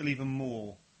 you just feel even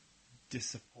more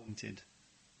disappointed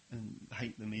and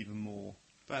hate them even more.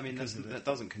 But I mean, that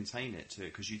doesn't contain it to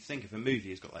it, because you'd think if a movie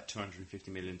has got like $250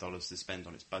 million to spend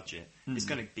on its budget, it's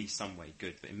going to be some way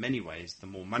good. But in many ways, the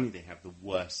more money they have, the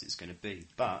worse it's going to be.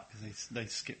 But they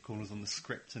skip corners on the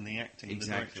script and the acting,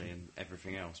 exactly, and and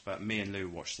everything else. But me and Lou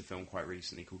watched a film quite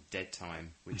recently called Dead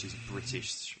Time, which is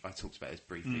British. I talked about it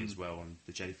briefly as well on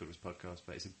the Jelly Fillers podcast,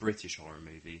 but it's a British horror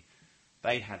movie.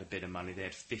 They had a bit of money. They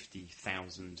had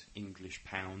 50,000 English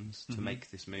pounds to make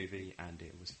this movie, and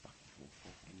it was fucking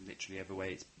awful in literally every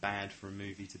way. It's bad for a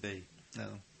movie to be. No.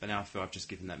 But now I feel I've just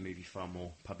given that movie far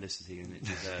more publicity than it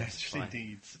deserves.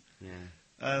 Indeed.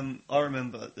 Yeah. I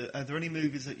remember. Are there any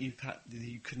movies that you've had that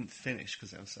you couldn't finish because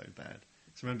they were so bad?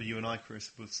 So remember, you and I, Chris,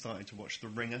 were starting to watch The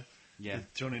Ringer. Yeah.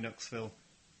 With Johnny Knoxville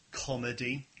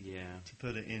comedy. Yeah. To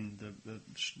put it in the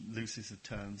loosest of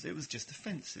terms, it was just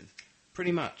offensive.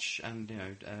 Pretty much, and you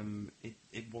know,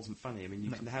 it wasn't funny. I mean,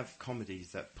 you can have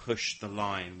comedies that push the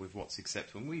line with what's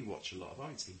acceptable. And we watch a lot of, I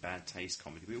won't say bad taste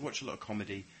comedy, but we watch a lot of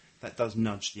comedy that does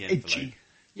nudge the envelope. Edgy.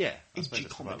 Yeah, I suppose Edgy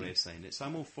that's the right comedy. way of saying it. So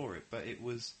I'm all for it, but it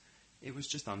was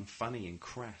just unfunny and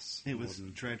crass. It was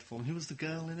dreadful. And who was the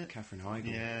girl in it? Katherine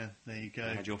Heigl. Yeah, there you go.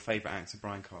 And had your favourite actor,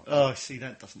 Brian Cox. Oh, see,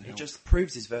 that doesn't help. It just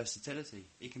proves his versatility.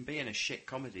 He can be in a shit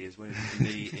comedy as well as he can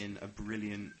be in a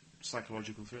brilliant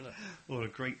psychological thriller. Or a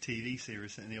great TV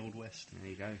series set in the Old West. There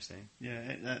you go, see?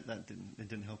 Yeah, that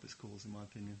didn't help its cause, in my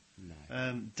opinion.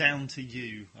 No. Down to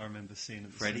You, I remember seeing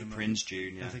at the Freddie cinema. Prinze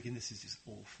Jr. I'm thinking, this is just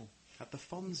awful. Had the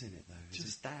Fonz in it, though. It was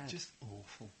his dad. Just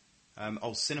awful.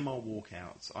 Cinema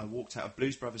walkouts. I walked out of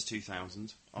Blues Brothers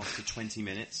 2000 after 20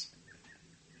 minutes.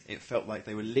 It felt like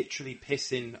they were literally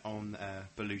pissing on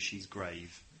Belushi's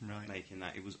grave, making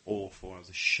that. It was awful. I was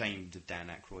ashamed of Dan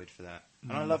Aykroyd for that.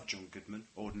 And I love John Goodman,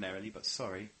 ordinarily, but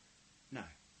sorry, no.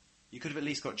 You could have at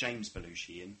least got James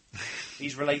Belushi in.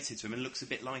 He's related to him and looks a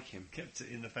bit like him. Kept it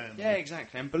in the family. Yeah,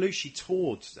 exactly. And Belushi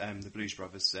toured the Blues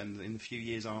Brothers in the few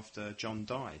years after John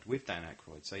died with Dan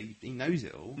Aykroyd, so he knows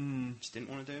it all. Just didn't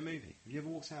want to do a movie. Have you ever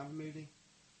walked out of a movie?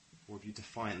 Or have you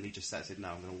defiantly just sat and said, no,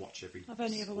 I'm going to watch every... I've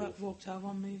only ever walked out of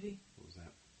one movie. What was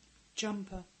that?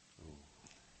 Jumper.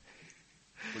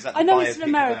 Was that I know it's biopic an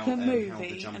American about, how the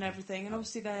movie jumper- and everything, and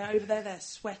obviously they're over there, they're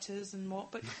sweaters and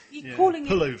what, but you're Yeah. calling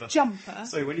Pullover. it Jumper.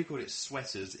 So when you call it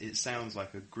sweaters, it sounds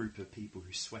like a group of people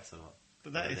who sweat a lot.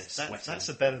 But that's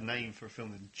a better name for a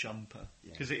film than Jumper,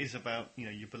 because it is about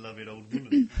your beloved old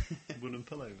woolen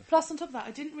pullover. Plus, on top of that,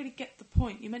 I didn't really get the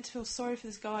point. You're meant to feel sorry for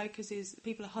this guy because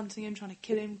people are hunting him, trying to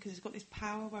kill him because he's got this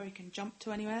power where he can jump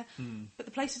to anywhere. But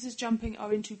the places he's jumping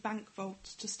are into bank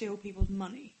vaults to steal people's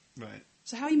money. Right.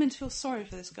 So how are you meant to feel sorry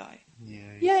for this guy?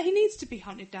 Yeah, he needs to be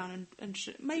hunted down and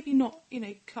maybe not,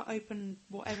 cut open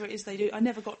whatever it is they do. I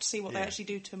never got to see what they actually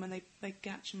do to him when they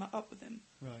catch him up with him.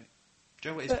 Right. Do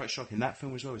you know what is quite shocking? That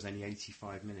film as well was only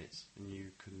 85 minutes, and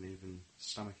you couldn't even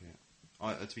stomach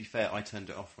it. To be fair, I turned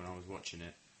it off when I was watching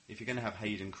it. If you're going to have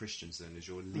Hayden Christensen as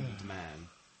your lead man,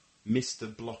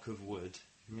 Mr. Block of Wood,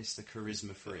 Mr.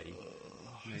 Charisma Free...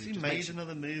 has he made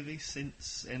another movie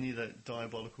since any of that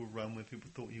diabolical run where people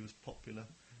thought he was popular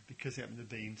because he happened to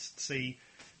be in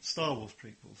Star Wars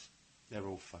prequels? They're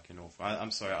all fucking awful.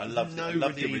 I'm sorry, I love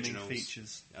the originals.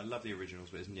 Features. I love the originals,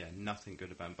 but nothing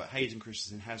good about them. But Hayden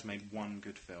Christensen has made one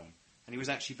good film, and he was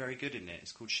actually very good in it.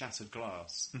 It's called Shattered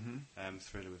Glass,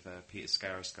 thriller with Peter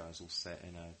Skarsgård, all set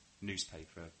in a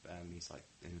newspaper. He's like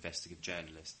an investigative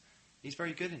journalist. He's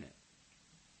very good in it.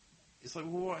 It's like,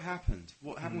 well, what happened?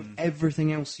 What happened with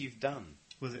everything else you've done?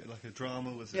 Was it like a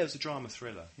drama? Yeah, it was a drama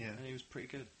thriller. Yeah, and he was pretty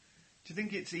good. Do you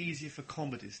think it's easier for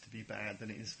comedies to be bad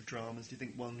than it is for dramas? Do you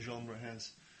think one genre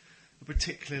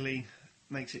particularly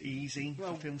makes it easy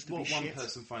for films to be shit? What one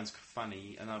person finds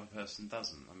funny, another person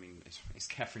doesn't. I mean, it's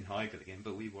Katherine Heigl again,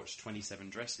 but we watched 27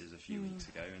 Dresses a few weeks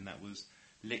ago, and that was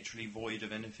literally void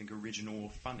of anything original or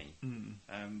funny.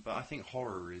 But I think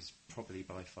horror is probably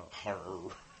by far...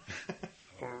 Horror.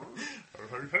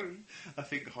 I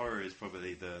think horror is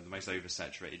probably the most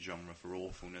oversaturated genre for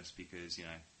awfulness because,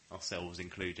 ourselves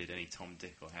included, any Tom,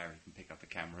 Dick or Harry can pick up a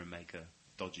camera and make a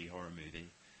dodgy horror movie.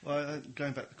 Well,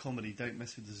 going back to comedy, don't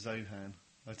mess with the Zohan.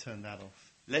 I turned that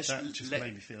off. That just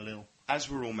made me feel ill. As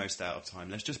we're almost out of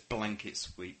time, let's just blanket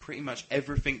sweep pretty much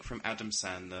everything from Adam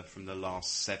Sandler from the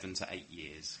last 7 to 8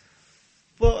 years.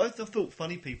 Well, I thought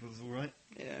Funny People was alright.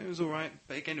 Yeah, it was alright.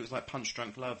 But again, it was like Punch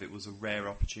Drunk Love. It was a rare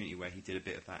opportunity where he did a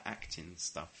bit of that acting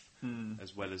stuff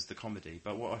as well as the comedy.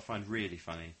 But what I find really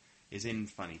funny is in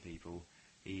Funny People...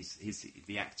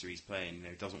 the actor he's playing,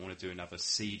 doesn't want to do another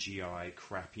CGI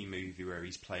crappy movie where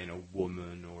he's playing a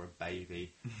woman or a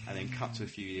baby, and then cut to a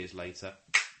few years later,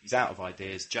 he's out of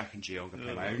ideas. Jack and Jill are going to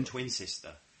play my own twin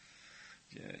sister.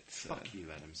 Yeah, fuck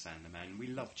you, Adam Sandler, man. We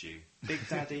loved you. Big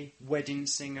Daddy, Wedding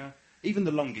Singer, even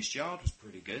The Longest Yard was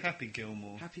pretty good. Happy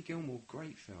Gilmore,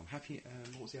 great film.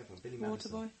 What was the other one? Billy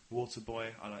Madison.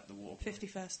 Waterboy. I like the Waterboy. 50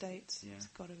 First Dates. Yeah, it's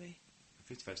got to be.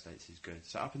 50 First Dates is good.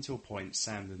 So up until a point,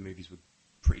 Sandler movies were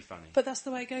pretty funny. But that's the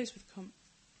way it goes with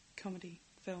comedy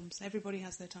films. Everybody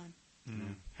has their time.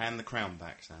 Hand the crown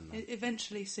back, Sandler.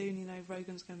 Eventually, soon,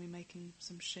 Rogan's going to be making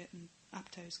some shit and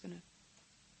Apato's going to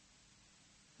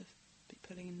be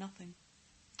pulling in nothing.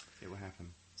 It will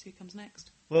happen. See who comes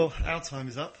next. Well, our time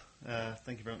is up.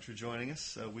 Thank you very much for joining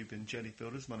us. We've been Jelly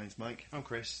Fielders. My name's Mike. I'm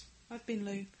Chris. I've been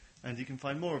Lou. And you can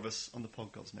find more of us on the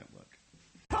Podgods Network.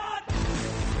 God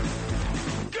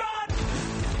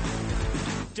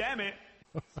damn it!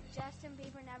 Justin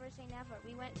Bieber, Never Say Never.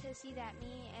 We went to see that,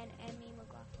 me and Emmy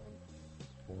McLaughlin.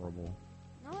 Horrible.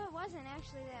 No, it wasn't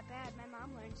actually that bad. My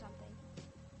mom learned something.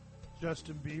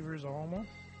 Justin Bieber's a homo?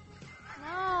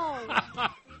 No!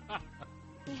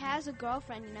 He has a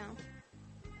girlfriend,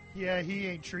 Yeah, he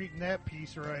ain't treating that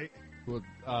piece right. With,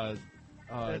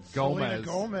 That's Gomez. Selena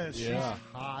Gomez. Yeah. She's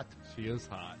hot. She is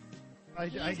hot.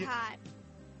 He's hot.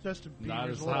 Justin Bieber's Not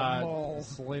as a little hot mole. as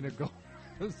Selena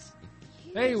Gomez.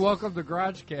 Hey, welcome to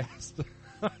GarageCast.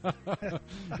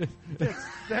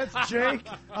 That's Jake.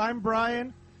 I'm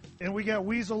Brian. And we got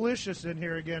Weaselicious in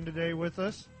here again today with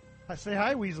us. I say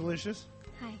hi, Weaselicious.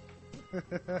 Hi.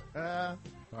 All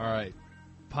right.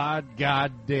 Pod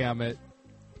Goddamn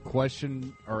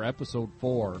question or episode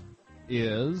 4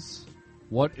 is,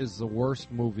 what is the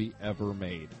worst movie ever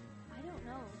made? I don't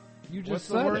know. You just What's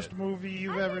said the worst it. movie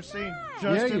you've ever seen? Yeah,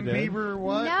 Justin you did. Bieber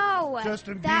what? No.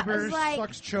 Justin that Bieber was like,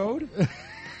 sucks chode?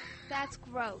 That's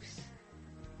gross.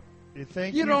 You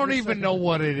don't for even saying- know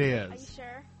what it is. Are you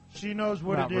sure? She knows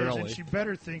what Not it is, really. and she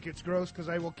better think it's gross because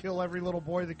I will kill every little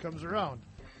boy that comes around.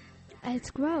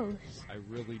 It's gross. I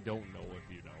really don't know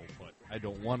if you know, but I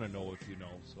don't want to know if you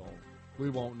know, so we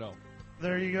won't know.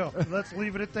 There you go. Let's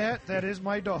leave it at that. That is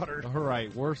my daughter. All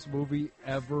right, worst movie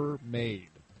ever made.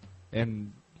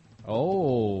 And,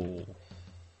 oh.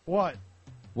 What?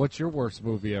 What's your worst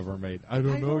movie ever made? I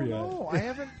don't know yet. know. I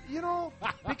haven't,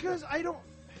 because I don't...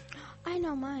 I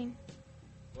know mine.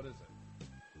 What is it?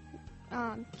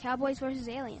 Cowboys vs.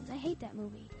 Aliens. I hate that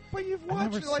movie. But you've I've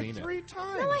watched never it like seen it. 3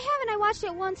 times. No, I haven't. I watched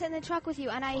it once in the truck with you,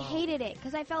 and I hated it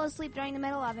because I fell asleep during the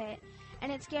middle of it.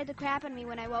 And it scared the crap out of me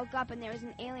when I woke up and there was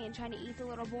an alien trying to eat the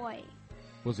little boy.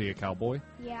 Was he a cowboy?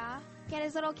 Yeah. He had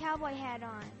his little cowboy hat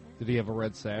on. Did he have a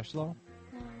red sash, though?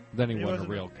 No. Then he wasn't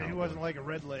a real cowboy. He wasn't like a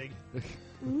red leg.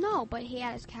 No, but he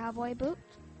had his cowboy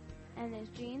boots, and his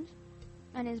jeans,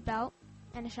 and his belt,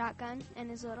 and a shotgun, and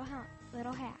his little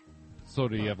hat. So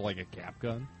did he have like a cap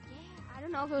gun? Yeah, I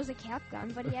don't know if it was a cap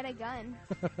gun, but he had a gun.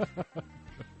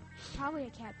 Probably a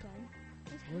cap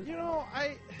gun. You know,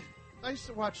 I used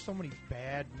to watch so many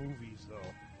bad movies, though.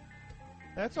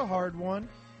 That's a hard one.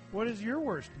 What is your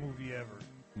worst movie ever?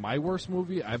 My worst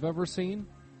movie I've ever seen?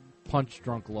 Punch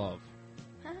Drunk Love.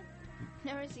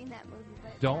 Never seen that movie,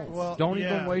 but Don't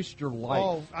even waste your life.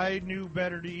 Oh, I knew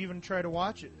better to even try to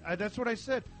watch it. That's what I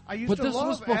said. I used But to this love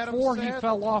was Adam before he Sandler.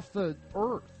 fell off the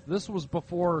earth. This was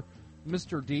before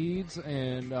Mr. Deeds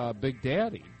and Big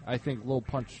Daddy. I think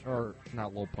Punch Drunk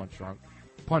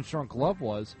Love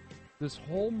was. This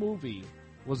whole movie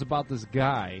was about this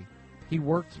guy. He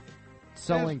worked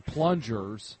selling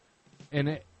plungers,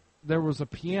 and there was a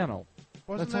piano.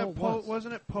 Wasn't That's all that it was.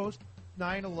 wasn't it post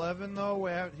 9/11 though?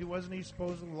 Where he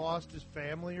supposedly lost his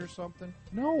family or something?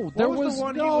 No, there was the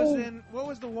one no. he was in. What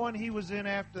was the one he was in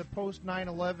after the post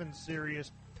 9/11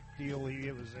 serious deal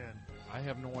he was in? I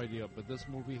have no idea, but this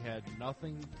movie had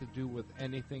nothing to do with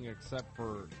anything except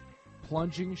for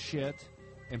plunging shit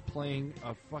and playing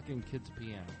a fucking kid's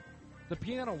piano. The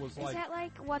piano was Is that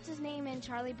like, what's his name in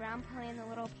Charlie Brown playing the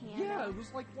little piano? Yeah, it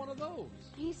was like one of those.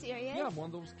 Are you serious? Yeah, one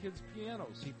of those kids'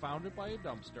 pianos. He found it by a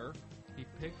dumpster. He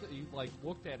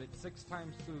looked at it 6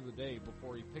 times through the day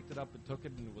before he picked it up and took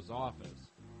it into his office.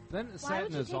 Then it Why sat would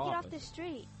in you his take it office. off the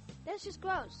street? That's just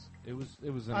gross. It was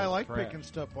in I his like trash. picking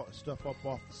stuff up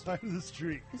off the side of the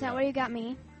street. Is that where you got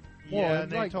me? Yeah, Well,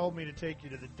 and they like- told me to take you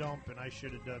to the dump, and I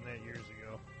should have done that years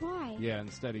ago. Why? Yeah,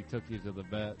 instead he took you to the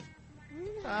vet. Get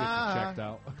you checked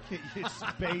out. Get you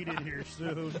spaded here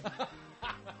soon.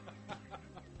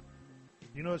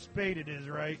 You know what spaded is,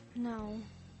 right? No.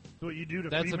 It's what you do to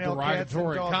That's a female cats and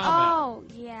derogatory dogs. Oh,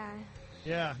 yeah.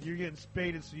 Yeah, you're getting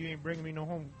spaded, so you ain't bringing me no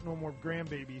more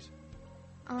grandbabies.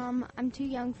 I'm too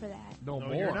young for that. No, No,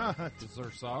 more. you're not. Is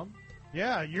there some?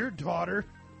 Yeah, your daughter.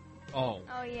 Oh.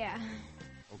 Oh, yeah.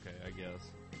 Okay, I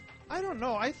guess. I don't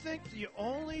know. I think the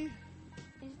only.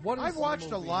 What is I've the watched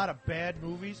a movie? lot of bad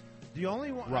movies. The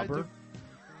only one. Rubber?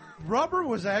 Rubber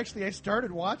was actually. I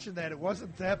started watching that. It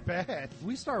wasn't that bad.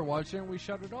 We started watching it and we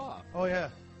shut it off. Oh yeah,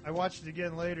 I watched it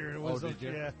again later. And it was did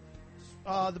you?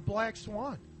 yeah. The Black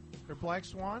Swan. Or Black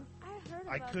Swan. I heard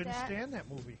I about couldn't that. stand that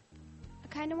movie. I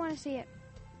kind of want to see it.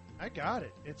 I got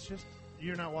it. It's just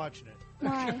you're not watching it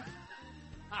Why?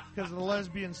 because of the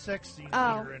lesbian sex scenes Oh.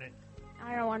 that are in it.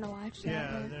 I don't want to watch that.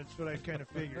 Yeah, then. that's what I kind of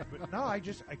figured. But no, I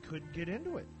couldn't get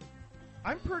into it.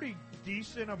 I'm pretty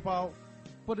decent about.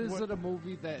 But is what- it a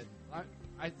movie that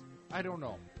I don't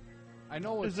know. I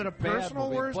know it's Is it a bad personal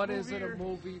movie, worst but is movie it or- a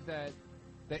movie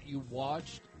that you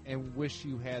watched and wish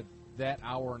you had that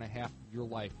hour and a half of your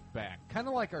life back? Kind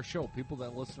of like our show. People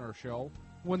that listen to our show,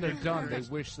 when they're done, they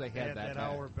wish they had that back.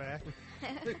 hour back.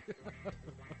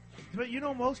 But you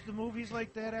know, most of the movies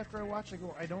like that, after I watch, I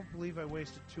go, I don't believe I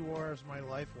wasted 2 hours of my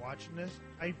life watching this.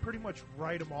 I pretty much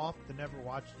write them off to never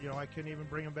watch. I couldn't even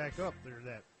bring them back up. They're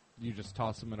that. You just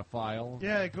toss them in a file.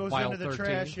 Yeah, it goes File into the 13.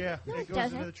 trash. Yeah, No, it it goes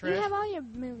doesn't. into the trash. You have all your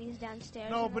movies downstairs.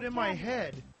 No, in but the in my cabinet.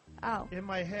 head. Oh. In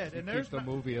my head, You and keep there's the not-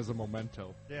 movie as a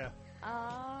memento. Yeah.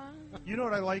 Uh, You know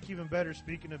what I like even better?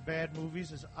 Speaking of bad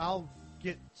movies, is I'll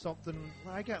get something.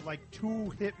 I got like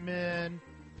 2 Hitmen.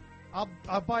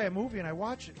 I'll buy a movie and I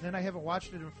watch it, and then I haven't watched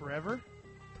it in forever.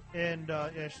 And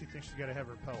Ashley thinks she's got to have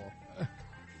her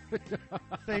pillow,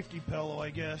 safety pillow, I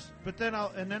guess. But then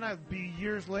I'll be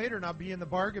years later, and I'll be in the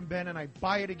bargain bin, and I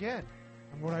buy it again.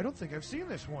 I'm going, I don't think I've seen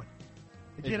this one.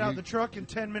 I get out the truck in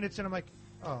 10 minutes, and I'm like,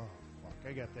 oh fuck,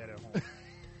 I got that at home.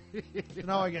 So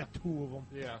now I got 2 of them.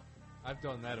 Yeah, I've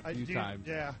done that a I few do- times.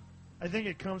 Yeah. I think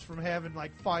it comes from having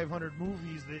like 500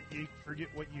 movies that you forget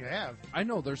what you have. I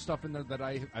know there's stuff in there that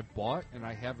I bought and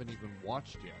I haven't even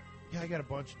watched yet. Yeah, I got a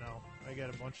bunch now. I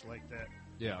got a bunch like that.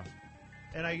 Yeah.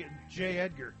 And I get J.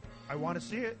 Edgar. I want to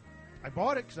see it. I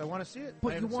bought it because I want to see it. I But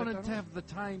you haven't sat wanted down to on have the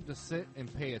time to sit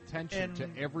and pay attention And- to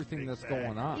everything that's exactly.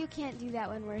 going on. you can't do that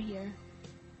when we're here.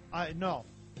 No.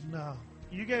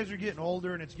 You guys are getting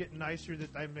older, and it's getting nicer that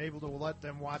I'm able to let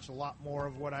them watch a lot more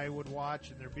of what I would watch,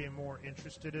 and they're being more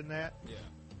interested in that. Yeah.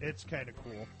 It's kind of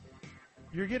cool.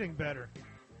 You're getting better.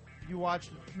 You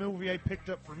watched the movie I picked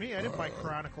up for me. I didn't buy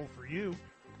Chronicle for you.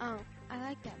 Oh, I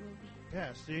like that movie.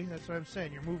 Yeah, see? That's what I'm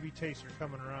saying. Your movie tastes are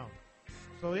coming around.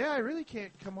 So, yeah, I really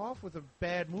can't come off with a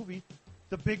bad movie.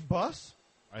 The Big Bus?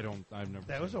 I've never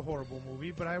That seen was a horrible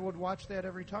movie, but I would watch that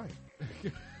every time.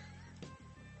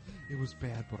 It was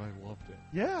bad, but I loved it.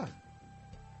 Yeah.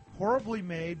 Horribly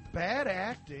made, bad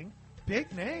acting,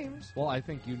 big names. Well, I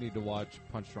think you need to watch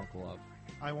Punch Drunk Love.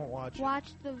 I won't watch it.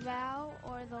 Watch The Vow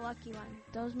or The Lucky One.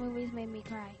 Those movies made me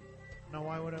cry. Now,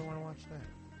 why would I want to watch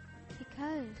that?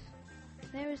 Because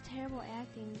there was terrible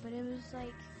acting, but it was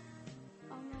like,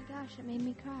 oh my gosh, it made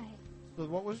me cry. So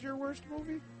what was your worst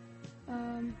movie?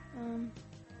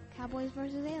 Cowboys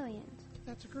vs. Aliens.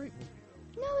 That's a great movie,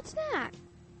 though. No, it's not.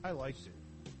 I liked it.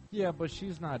 Yeah, but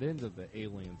she's not into the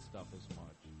alien stuff as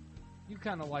much. You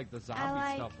kind of like the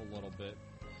zombie stuff a little bit,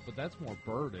 but that's more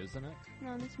Bird, isn't it?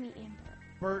 No, that's me and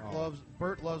Bert.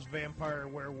 Bert loves vampire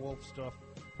werewolf stuff.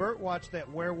 Bert watched that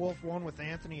werewolf one with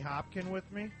Anthony Hopkins with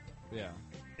me. Yeah.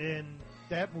 And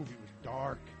that movie was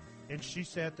dark. And she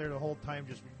sat there the whole time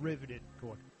just riveted,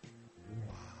 going,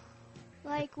 wow.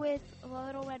 Like with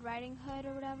Little Red Riding Hood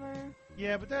or whatever.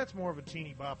 Yeah, but that's more of a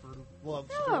teeny bopper love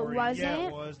No, story. it wasn't. Yeah,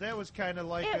 it was. That was kind of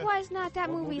like It was not. That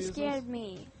What movie movie is scared this?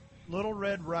 me. Little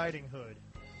Red Riding Hood.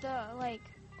 The, like,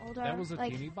 older... That was a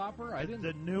like, teeny bopper? I didn't...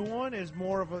 The new one is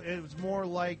more of a... It was more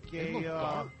like It looked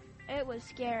dark. It was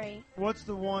scary. What's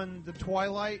the one? The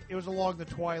Twilight? It was along the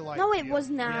Twilight. No, it deal. was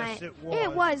not. Yes, it was.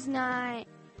 It was not.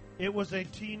 It was a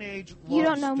teenage love You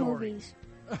don't know story. movies.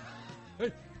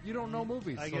 You don't know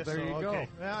movies, I so guess there so. you go. Okay.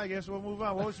 Well, I guess we'll move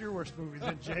on. What was your worst movie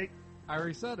then, Jake? I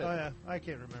already said it. Oh, yeah. I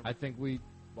can't remember. I think we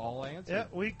all answered. Yeah,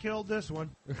 we killed this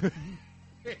one.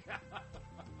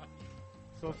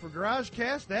 So for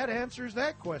GarageCast, that answers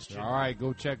that question. All right,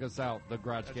 go check us out,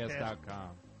 thegaragecast.com.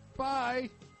 Bye.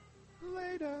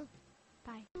 Later.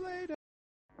 Bye. Later.